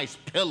become nice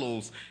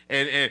pillows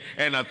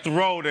and a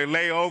throw to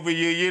lay over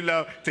you, you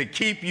know, to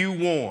keep you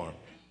warm?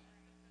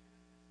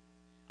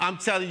 I'm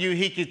telling you,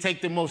 he can take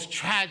the most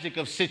tragic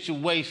of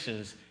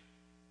situations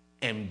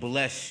and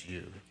bless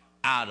you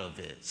out of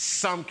it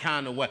some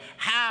kind of way.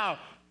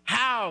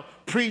 How,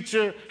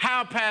 preacher,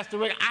 how, Pastor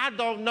Rick? I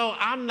don't know.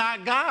 I'm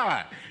not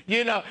God.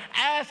 You know,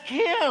 ask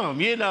him,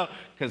 you know,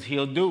 because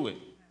he'll do it.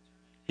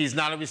 He's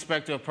not a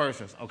respecter of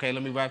persons. Okay,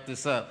 let me wrap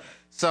this up.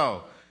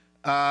 So,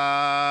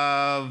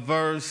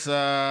 verse,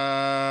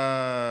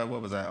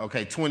 what was that?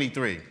 Okay,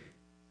 23.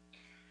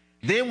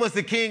 Then was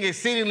the king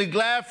exceedingly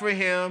glad for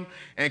him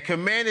and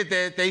commanded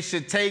that they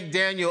should take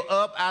Daniel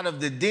up out of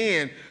the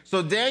den.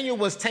 So Daniel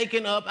was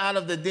taken up out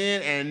of the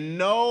den, and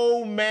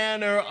no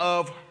manner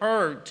of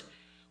hurt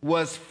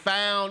was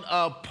found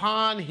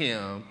upon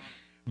him,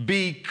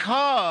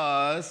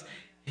 because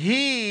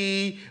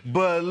he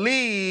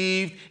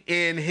believed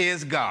in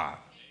his God.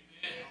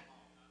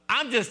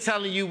 I'm just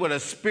telling you what a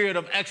spirit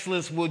of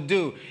excellence will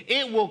do.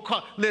 It will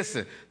come.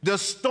 Listen, the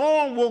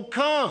storm will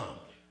come,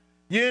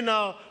 you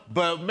know,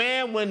 but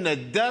man, when the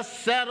dust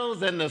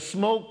settles and the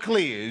smoke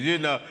clears, you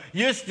know,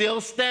 you're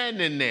still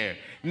standing there.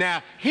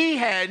 Now, he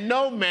had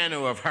no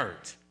manner of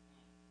hurt.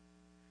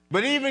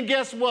 But even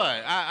guess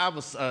what?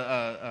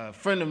 A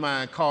friend of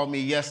mine called me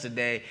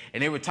yesterday,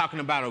 and they were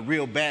talking about a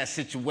real bad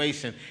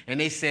situation, and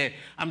they said,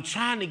 I'm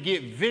trying to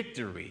get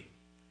victory.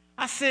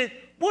 I said,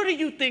 what do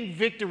you think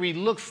victory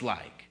looks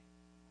like?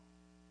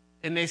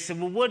 And they said,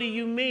 well, what do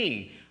you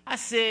mean? I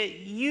said,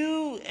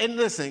 and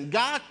listen,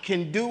 God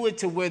can do it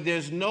to where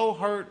there's no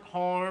hurt,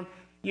 harm.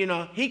 You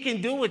know, he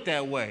can do it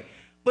that way.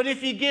 But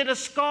if you get a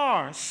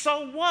scar,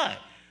 so what?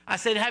 I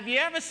said, have you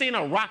ever seen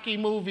a Rocky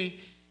movie?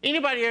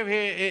 Anybody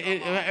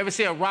ever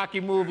see a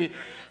Rocky movie?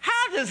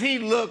 How does he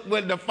look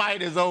when the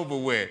fight is over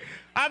with?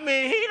 I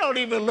mean, he don't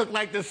even look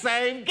like the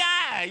same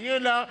guy,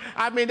 you know.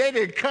 I mean, they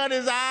didn't cut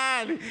his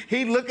eye. And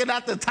he looking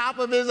at the top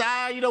of his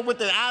eye, you know, with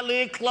the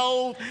eyelid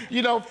closed,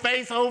 you know,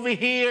 face over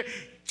here,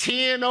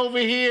 chin over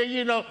here,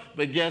 you know.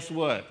 But guess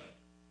what?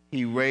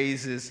 He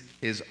raises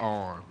his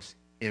arms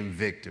in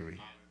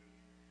victory.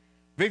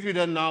 Victory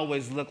doesn't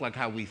always look like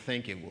how we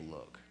think it will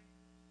look.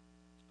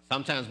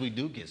 Sometimes we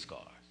do get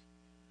scars.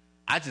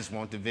 I just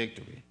want the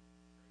victory.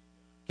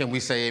 Can we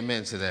say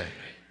amen to that?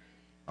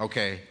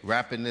 Okay,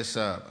 wrapping this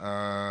up.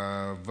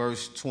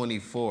 Verse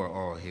 24.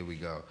 Oh, here we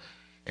go.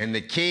 And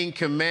the king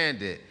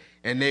commanded,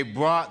 and they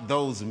brought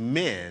those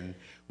men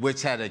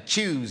which had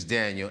accused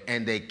Daniel,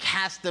 and they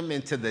cast them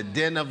into the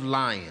den of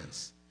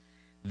lions,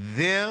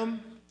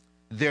 them,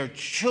 their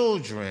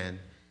children,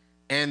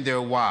 and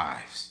their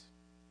wives.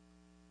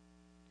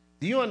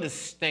 Do you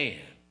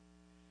understand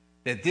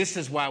that this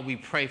is why we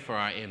pray for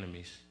our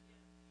enemies?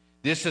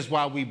 This is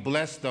why we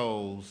bless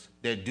those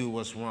that do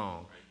us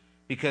wrong.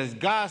 Because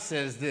God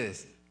says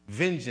this,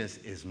 vengeance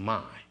is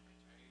mine.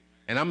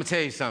 And I'm going to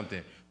tell you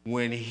something.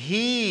 When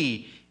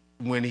he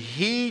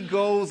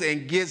goes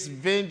and gets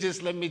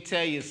vengeance, let me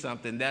tell you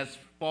something. That's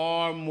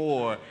far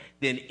more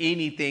than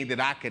anything that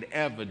I could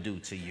ever do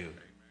to you.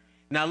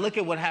 Now look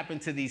at what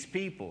happened to these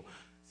people.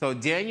 So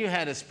Daniel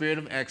had a spirit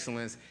of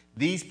excellence.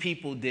 These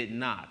people did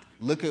not.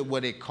 Look at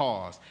what it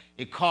caused.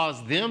 It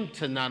caused them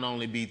to not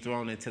only be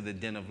thrown into the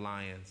den of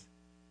lions,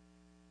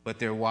 but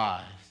their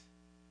wives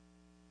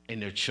and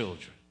their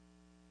children.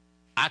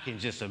 I can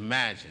just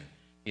imagine,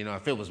 you know,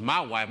 if it was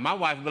my wife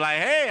would be like,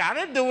 hey, I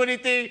didn't do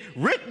anything.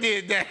 Rick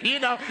did that, you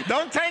know,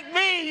 don't take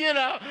me, you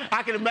know.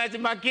 I can imagine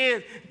my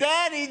kids,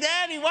 Daddy,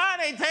 why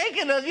are they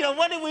taking us? You know,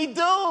 what did we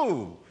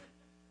do?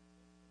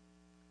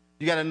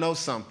 You got to know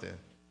something.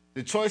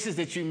 The choices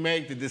that you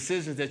make, the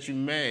decisions that you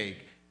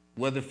make,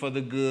 whether for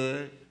the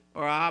good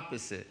or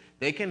opposite,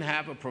 they can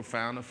have a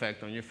profound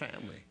effect on your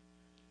family.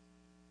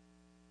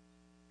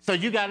 So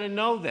you got to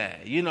know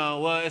that. You know,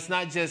 well, it's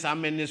not just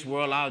I'm in this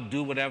world, I'll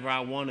do whatever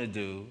I want to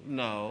do.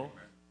 No.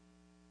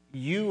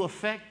 You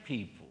affect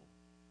people.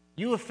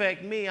 You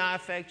affect me, I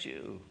affect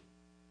you.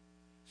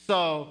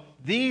 So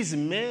these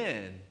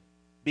men,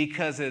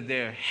 because of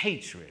their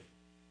hatred,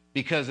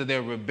 because of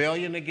their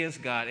rebellion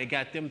against God, it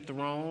got them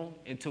thrown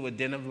into a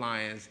den of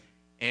lions,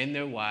 and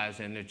their wives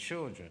and their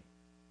children.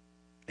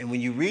 And when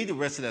you read the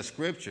rest of that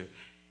scripture,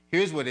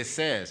 here's what it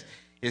says.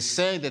 It's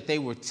saying that they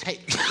were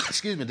taken,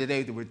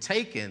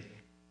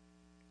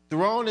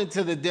 thrown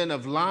into the den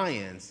of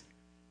lions.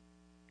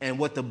 And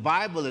what the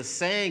Bible is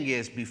saying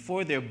is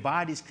before their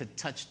bodies could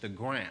touch the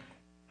ground,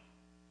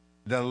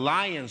 The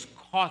lions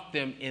caught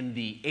them in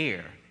the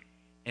air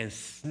and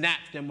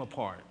snapped them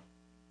apart.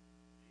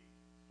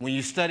 When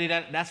you study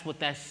that, that's what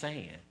that's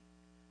saying.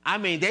 I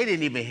mean, they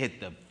didn't even hit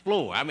the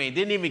floor. I mean,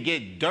 didn't even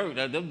get dirt.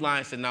 The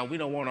lions said, no, we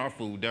don't want our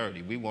food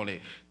dirty. We want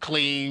it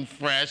clean,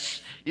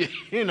 fresh,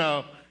 you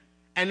know.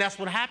 And that's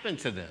what happened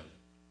to them.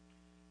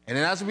 And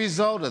then as a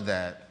result of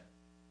that,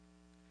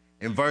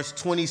 in verse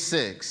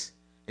 26,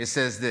 it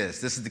says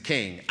this is the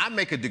king. I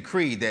make a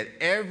decree that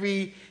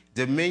every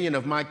dominion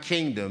of my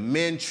kingdom,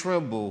 men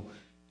tremble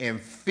in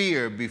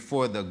fear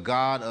before the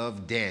God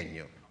of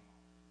Daniel.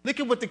 Look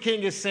at what the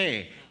king is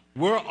saying.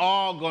 We're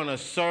all going to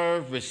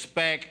serve,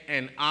 respect,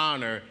 and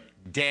honor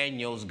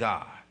Daniel's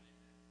God.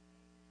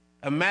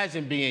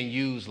 Imagine being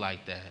used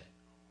like that,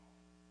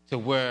 to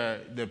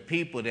where the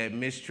people that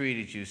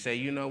mistreated you say,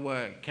 you know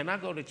what, can I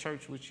go to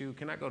church with you?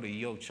 Can I go to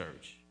your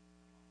church?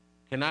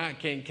 Can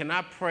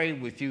I pray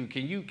with you?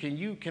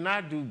 Can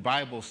I do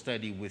Bible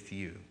study with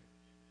you?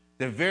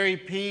 The very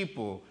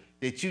people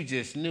that you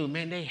just knew,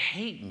 man, they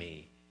hate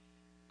me.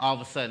 All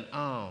of a sudden,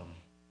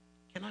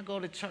 can I go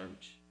to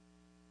church?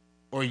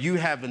 Or you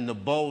having the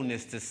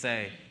boldness to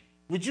say,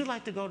 would you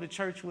like to go to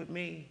church with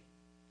me?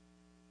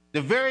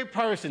 The very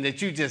person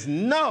that you just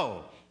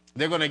know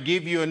they're going to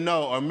give you a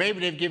no, or maybe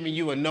they've given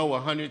you a no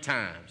 100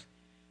 times.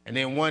 And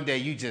then one day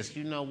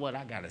you know what,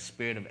 I got a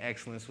spirit of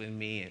excellence with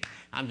me, and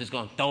I'm just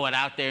going to throw it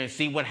out there and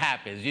see what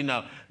happens. You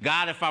know,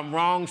 God, if I'm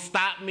wrong,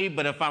 stop me,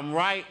 but if I'm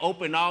right,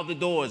 open all the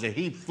doors, and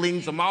he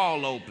flings them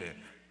all open.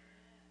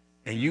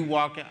 And you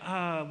walk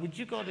in, would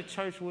you go to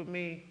church with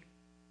me?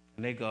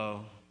 And they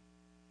go,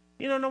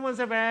 you know, no one's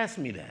ever asked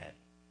me that.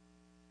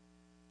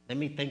 Let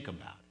me think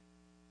about it.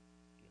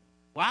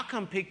 Well, I'll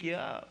come pick you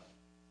up.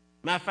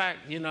 Matter of fact,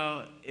 you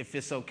know, if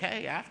it's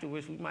okay,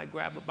 afterwards we might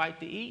grab a bite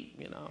to eat,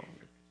 you know.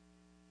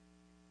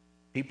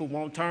 People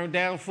won't turn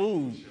down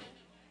food.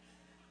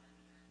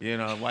 You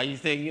know, why you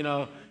think, you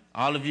know,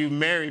 all of you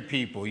married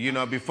people, you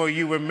know, before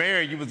you were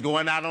married, you was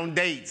going out on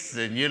dates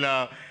and, you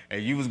know,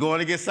 and you was going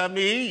to get something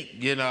to eat,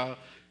 you know.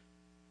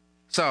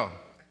 So,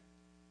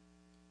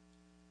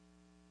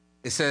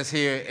 it says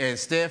here, and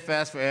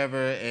steadfast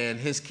forever, and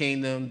his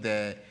kingdom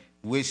that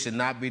which should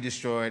not be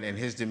destroyed, and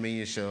his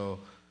dominion shall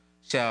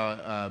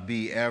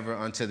be ever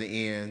unto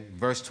the end.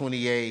 Verse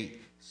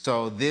 28,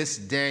 so this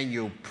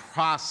Daniel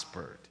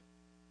prospered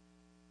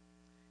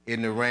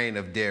in the reign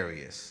of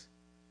Darius.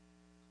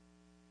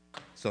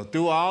 So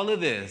through all of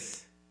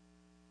this,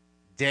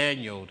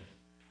 Daniel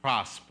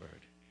prospered.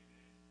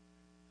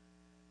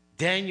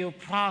 Daniel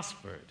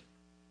prospered.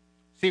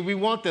 See, we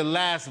want the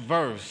last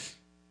verse,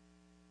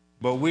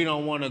 but we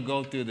don't want to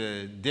go through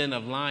the den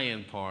of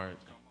lion part.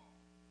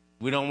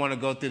 We don't want to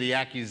go through the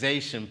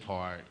accusation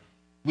part.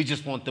 We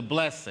just want the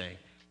blessing.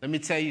 Let me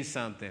tell you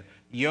something.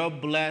 Your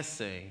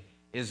blessing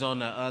is on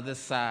the other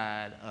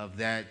side of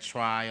that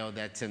trial,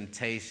 that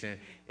temptation.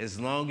 As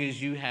long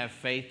as you have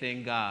faith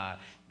in God,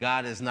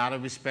 God is not a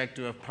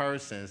respecter of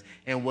persons.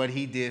 And what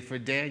he did for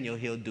Daniel,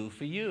 he'll do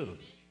for you.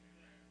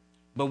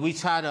 But we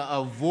try to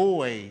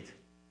avoid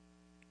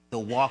the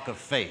walk of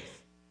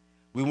faith.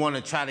 We want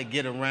to try to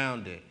get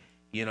around it.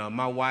 You know,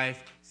 my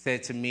wife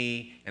said to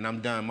me, and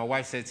I'm done. My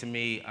wife said to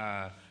me,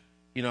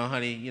 you know,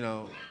 honey, you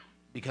know,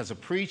 because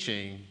of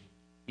preaching,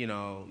 you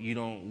know, you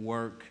don't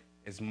work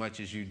as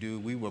much as you do.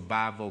 We were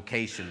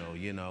bivocational,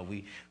 you know.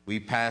 We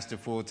pastored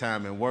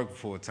full-time and worked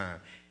full-time.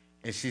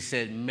 And she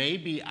said,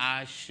 maybe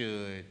I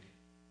should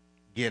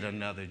get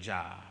another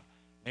job.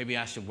 Maybe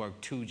I should work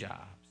 2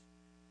 jobs.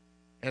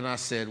 And I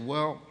said,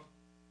 well,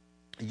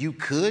 you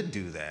could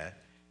do that,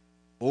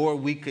 or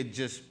we could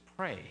just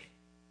pray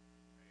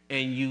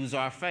and use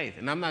our faith.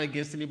 And I'm not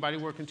against anybody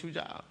working 2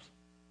 jobs.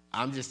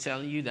 I'm just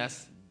telling you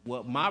that's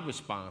what my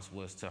response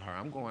was to her.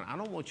 I'm going, I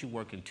don't want you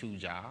working 2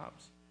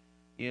 jobs.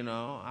 You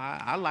know,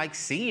 I like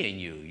seeing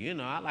you. You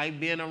know, I like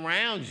being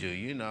around you,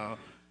 you know.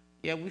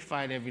 Yeah, we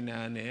fight every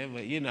now and then,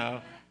 but, you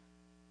know,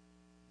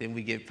 then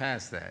we get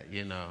past that,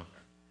 you know.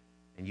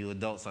 And you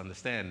adults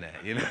understand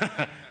that, you know.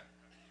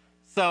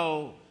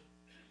 So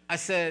I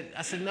said,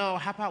 no,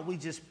 how about we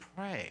just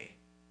pray?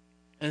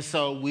 And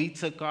so we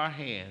took our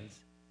hands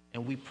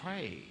and we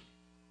prayed.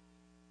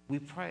 We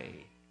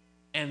prayed.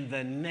 And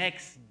the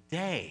next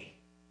day,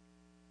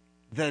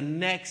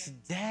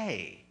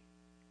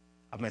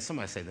 I mean,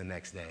 somebody say the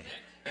next day.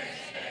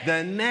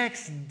 The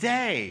next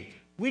day,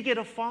 we get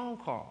a phone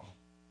call.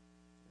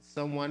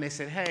 They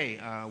said, hey,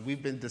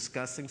 we've been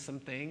discussing some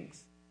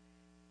things,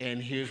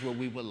 and here's what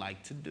we would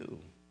like to do.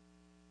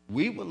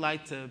 We would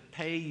like to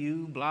pay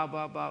you, blah,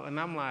 blah, blah. And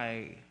I'm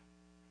like,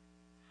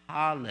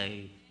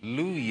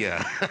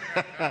 hallelujah.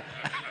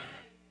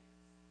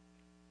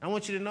 I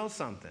want you to know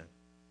something.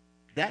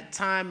 That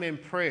time in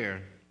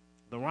prayer,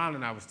 LaRon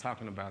and I was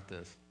talking about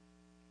this.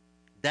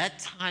 That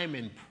time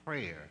in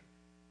prayer,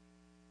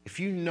 if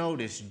you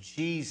notice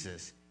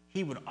Jesus,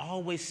 he would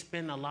always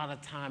spend a lot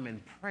of time in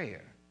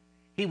prayer.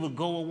 He would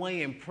go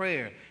away in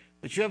prayer.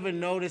 But you ever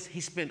notice he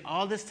spent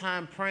all this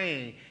time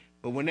praying,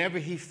 but whenever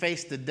he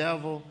faced the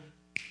devil,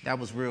 that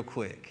was real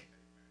quick.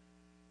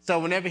 So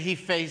whenever he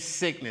faced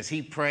sickness,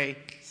 he prayed,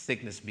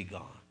 sickness be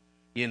gone.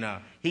 You know,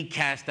 he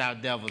cast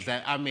out devils.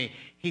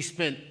 He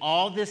spent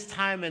all this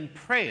time in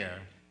prayer,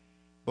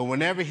 but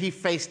whenever he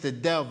faced the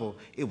devil,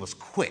 it was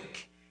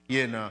quick.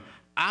 You know,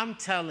 I'm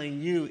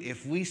telling you,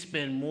 if we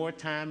spend more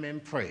time in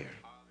prayer,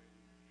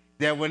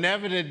 that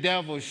whenever the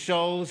devil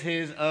shows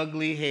his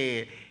ugly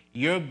head,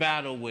 your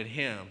battle with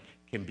him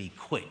can be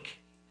quick.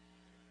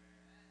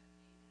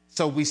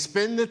 So we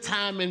spend the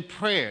time in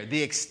prayer,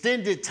 the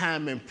extended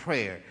time in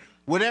prayer.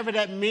 Whatever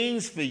that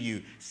means for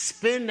you,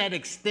 spend that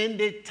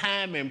extended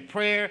time in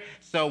prayer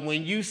so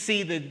when you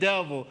see the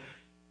devil,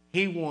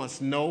 he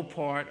wants no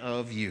part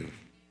of you.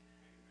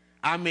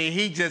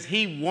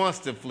 He wants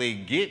to flee.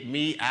 Get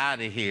me out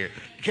of here.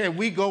 Can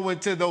we go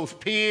into those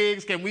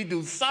pigs? Can we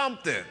do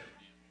something?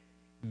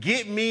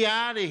 Get me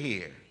out of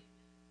here.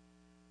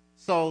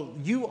 So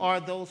you are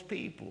those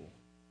people.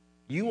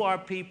 You are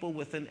people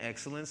with an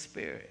excellent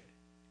spirit.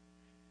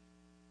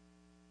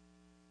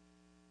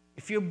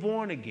 If you're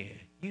born again,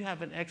 you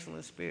have an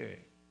excellent spirit.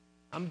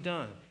 I'm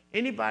done.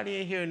 Anybody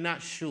in here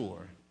not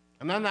sure?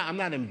 And I'm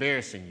not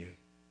embarrassing you.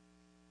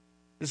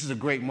 This is a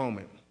great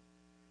moment.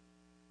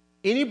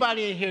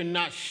 Anybody in here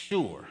not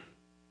sure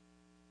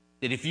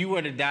that if you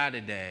were to die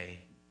today,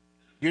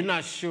 you're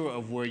not sure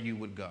of where you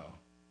would go?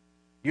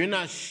 You're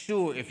not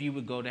sure if you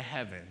would go to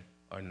heaven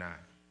or not.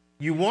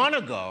 You want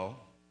to go,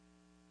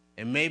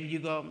 and maybe you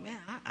go, man,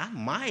 I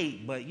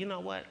might, but you know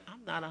what?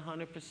 I'm not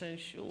 100%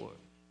 sure.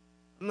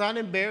 I'm not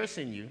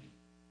embarrassing you.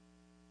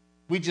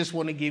 We just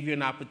want to give you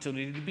an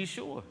opportunity to be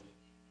sure.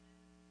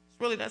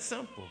 It's really that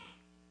simple.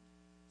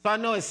 So I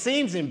know it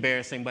seems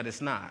embarrassing, but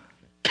it's not.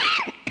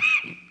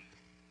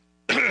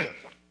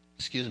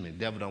 Excuse me, the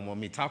devil don't want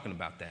me talking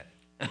about that.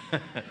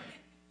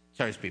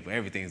 Church people,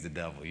 everything's the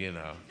devil, you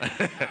know.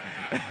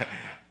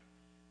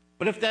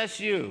 But if that's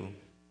you,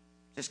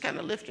 just kind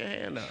of lift your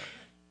hand up.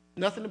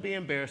 Nothing to be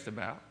embarrassed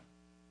about.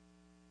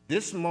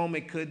 This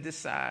moment could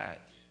decide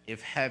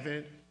if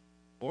heaven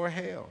or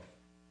hell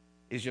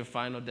is your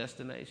final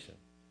destination.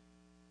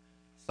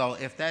 So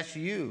if that's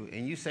you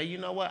and you say, you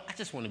know what, I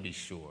just want to be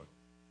sure.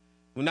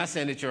 We're not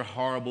saying that you're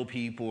horrible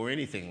people or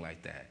anything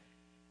like that.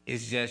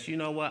 It's just, you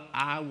know what,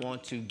 I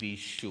want to be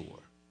sure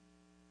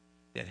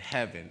that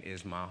heaven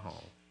is my home.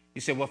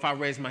 You say, well, if I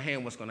raise my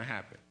hand, what's going to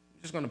happen?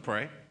 I'm just going to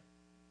pray.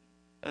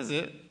 That's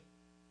it.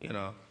 You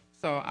know,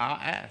 so I'll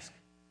ask,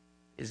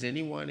 is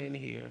anyone in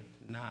here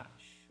not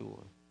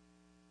sure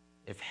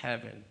if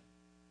heaven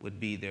would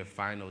be their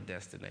final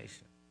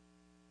destination?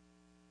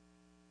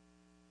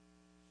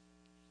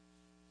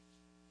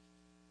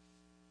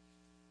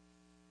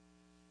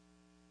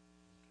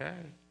 Okay.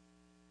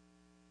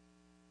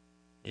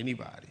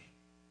 Anybody?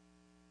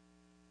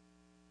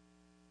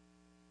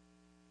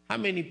 How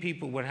many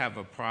people would have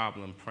a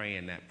problem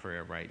praying that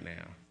prayer right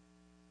now?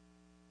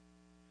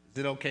 Is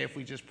it okay if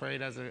we just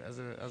prayed as a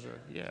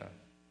yeah?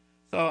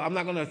 So I'm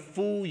not going to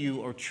fool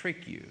you or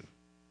trick you.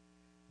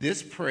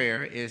 This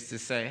prayer is to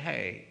say,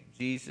 hey,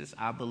 Jesus,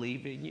 I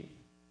believe in you.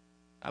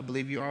 I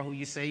believe you are who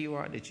you say you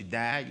are, that you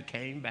died, you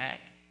came back,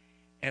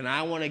 and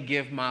I want to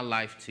give my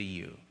life to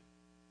you.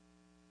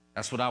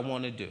 That's what I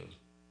want to do.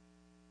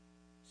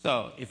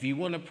 So if you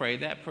want to pray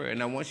that prayer,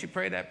 now once you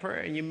pray that prayer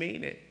and you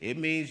mean it, it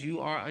means you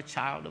are a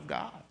child of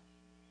God.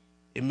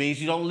 It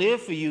means you don't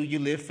live for you, you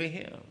live for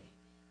him.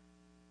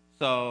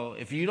 So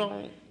if you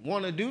don't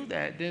want to do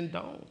that, then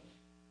don't.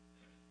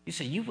 You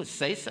say, you would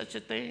say such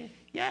a thing?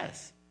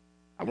 Yes.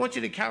 I want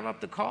you to count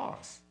up the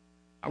cost.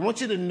 I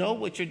want you to know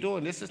what you're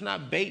doing. This is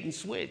not bait and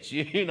switch.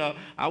 You know,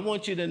 I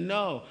want you to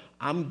know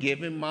I'm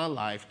giving my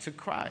life to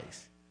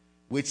Christ,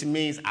 which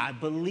means I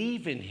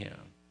believe in him,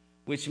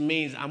 which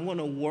means I'm going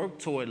to work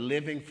toward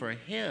living for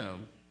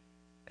him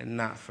and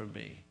not for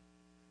me.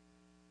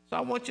 So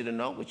I want you to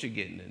know what you're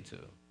getting into.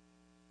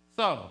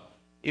 So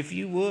if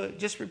you would,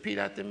 just repeat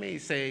after me.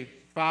 Say,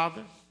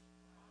 Father,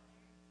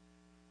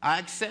 I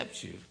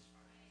accept you.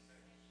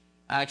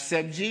 I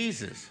accept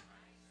Jesus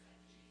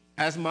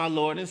as my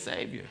Lord and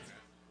Savior.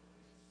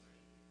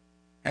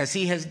 As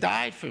he has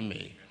died for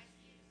me,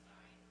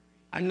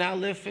 I now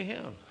live for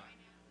him.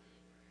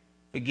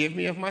 Forgive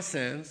me of my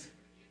sins.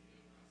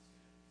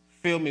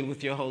 Fill me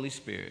with your Holy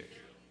Spirit.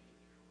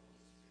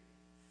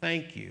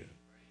 Thank you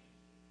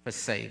for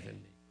saving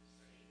me.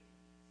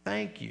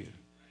 Thank you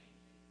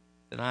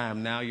that I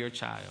am now your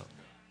child.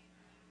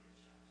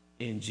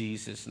 In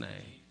Jesus' name.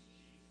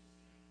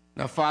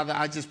 Now, Father,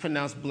 I just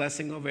pronounce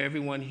blessing over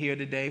everyone here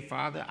today.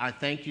 Father, I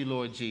thank you,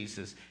 Lord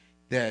Jesus,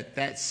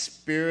 that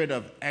spirit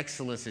of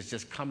excellence is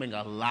just coming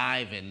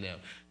alive in them.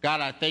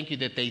 God, I thank you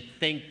that they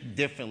think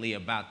differently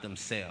about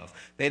themselves.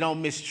 They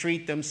don't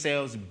mistreat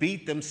themselves,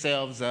 beat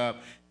themselves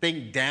up,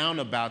 think down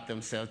about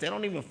themselves. They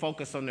don't even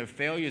focus on their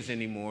failures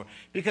anymore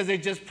because they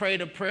just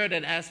prayed a prayer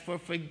that asked for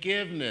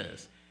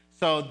forgiveness.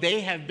 So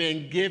they have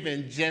been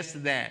given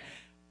just that.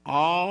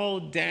 All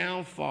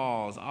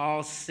downfalls,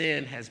 all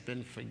sin has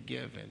been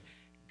forgiven.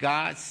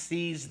 God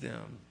sees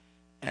them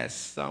as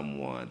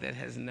someone that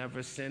has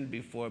never sinned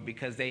before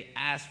because they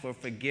asked for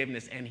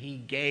forgiveness and you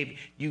gave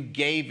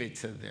it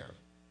to them.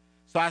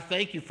 So I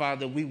thank you,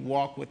 Father, we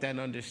walk with that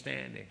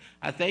understanding.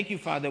 I thank you,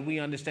 Father, we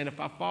understand if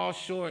I fall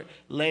short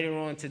later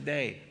on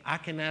today, I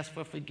can ask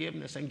for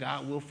forgiveness and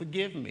God will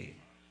forgive me.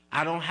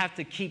 I don't have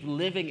to keep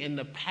living in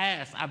the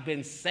past. I've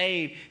been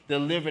saved,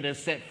 delivered, and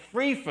set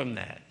free from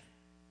that.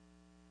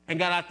 And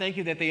God, I thank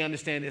you that they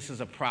understand this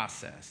is a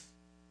process.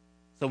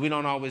 So we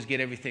don't always get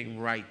everything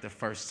right the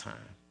first time.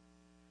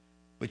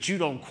 But you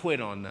don't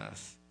quit on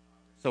us.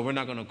 So we're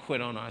not going to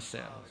quit on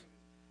ourselves.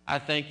 I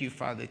thank you,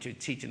 Father, that you're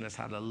teaching us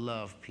how to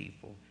love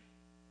people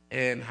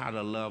and how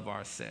to love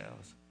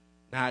ourselves.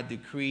 Now I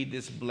decree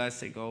this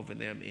blessing over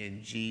them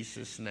in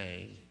Jesus'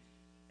 name.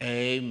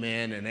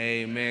 Amen and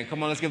amen.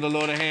 Come on, let's give the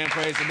Lord a hand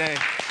praise today.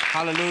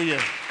 Hallelujah.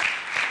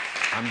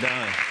 I'm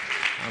done.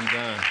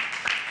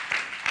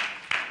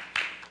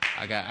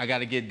 I got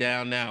to get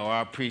down now, or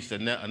I'll preach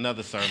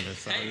another sermon.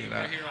 So, hey, you know.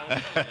 Right here all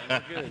the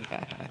time. Good.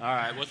 All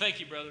right. Well, thank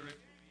you, Brother Rick.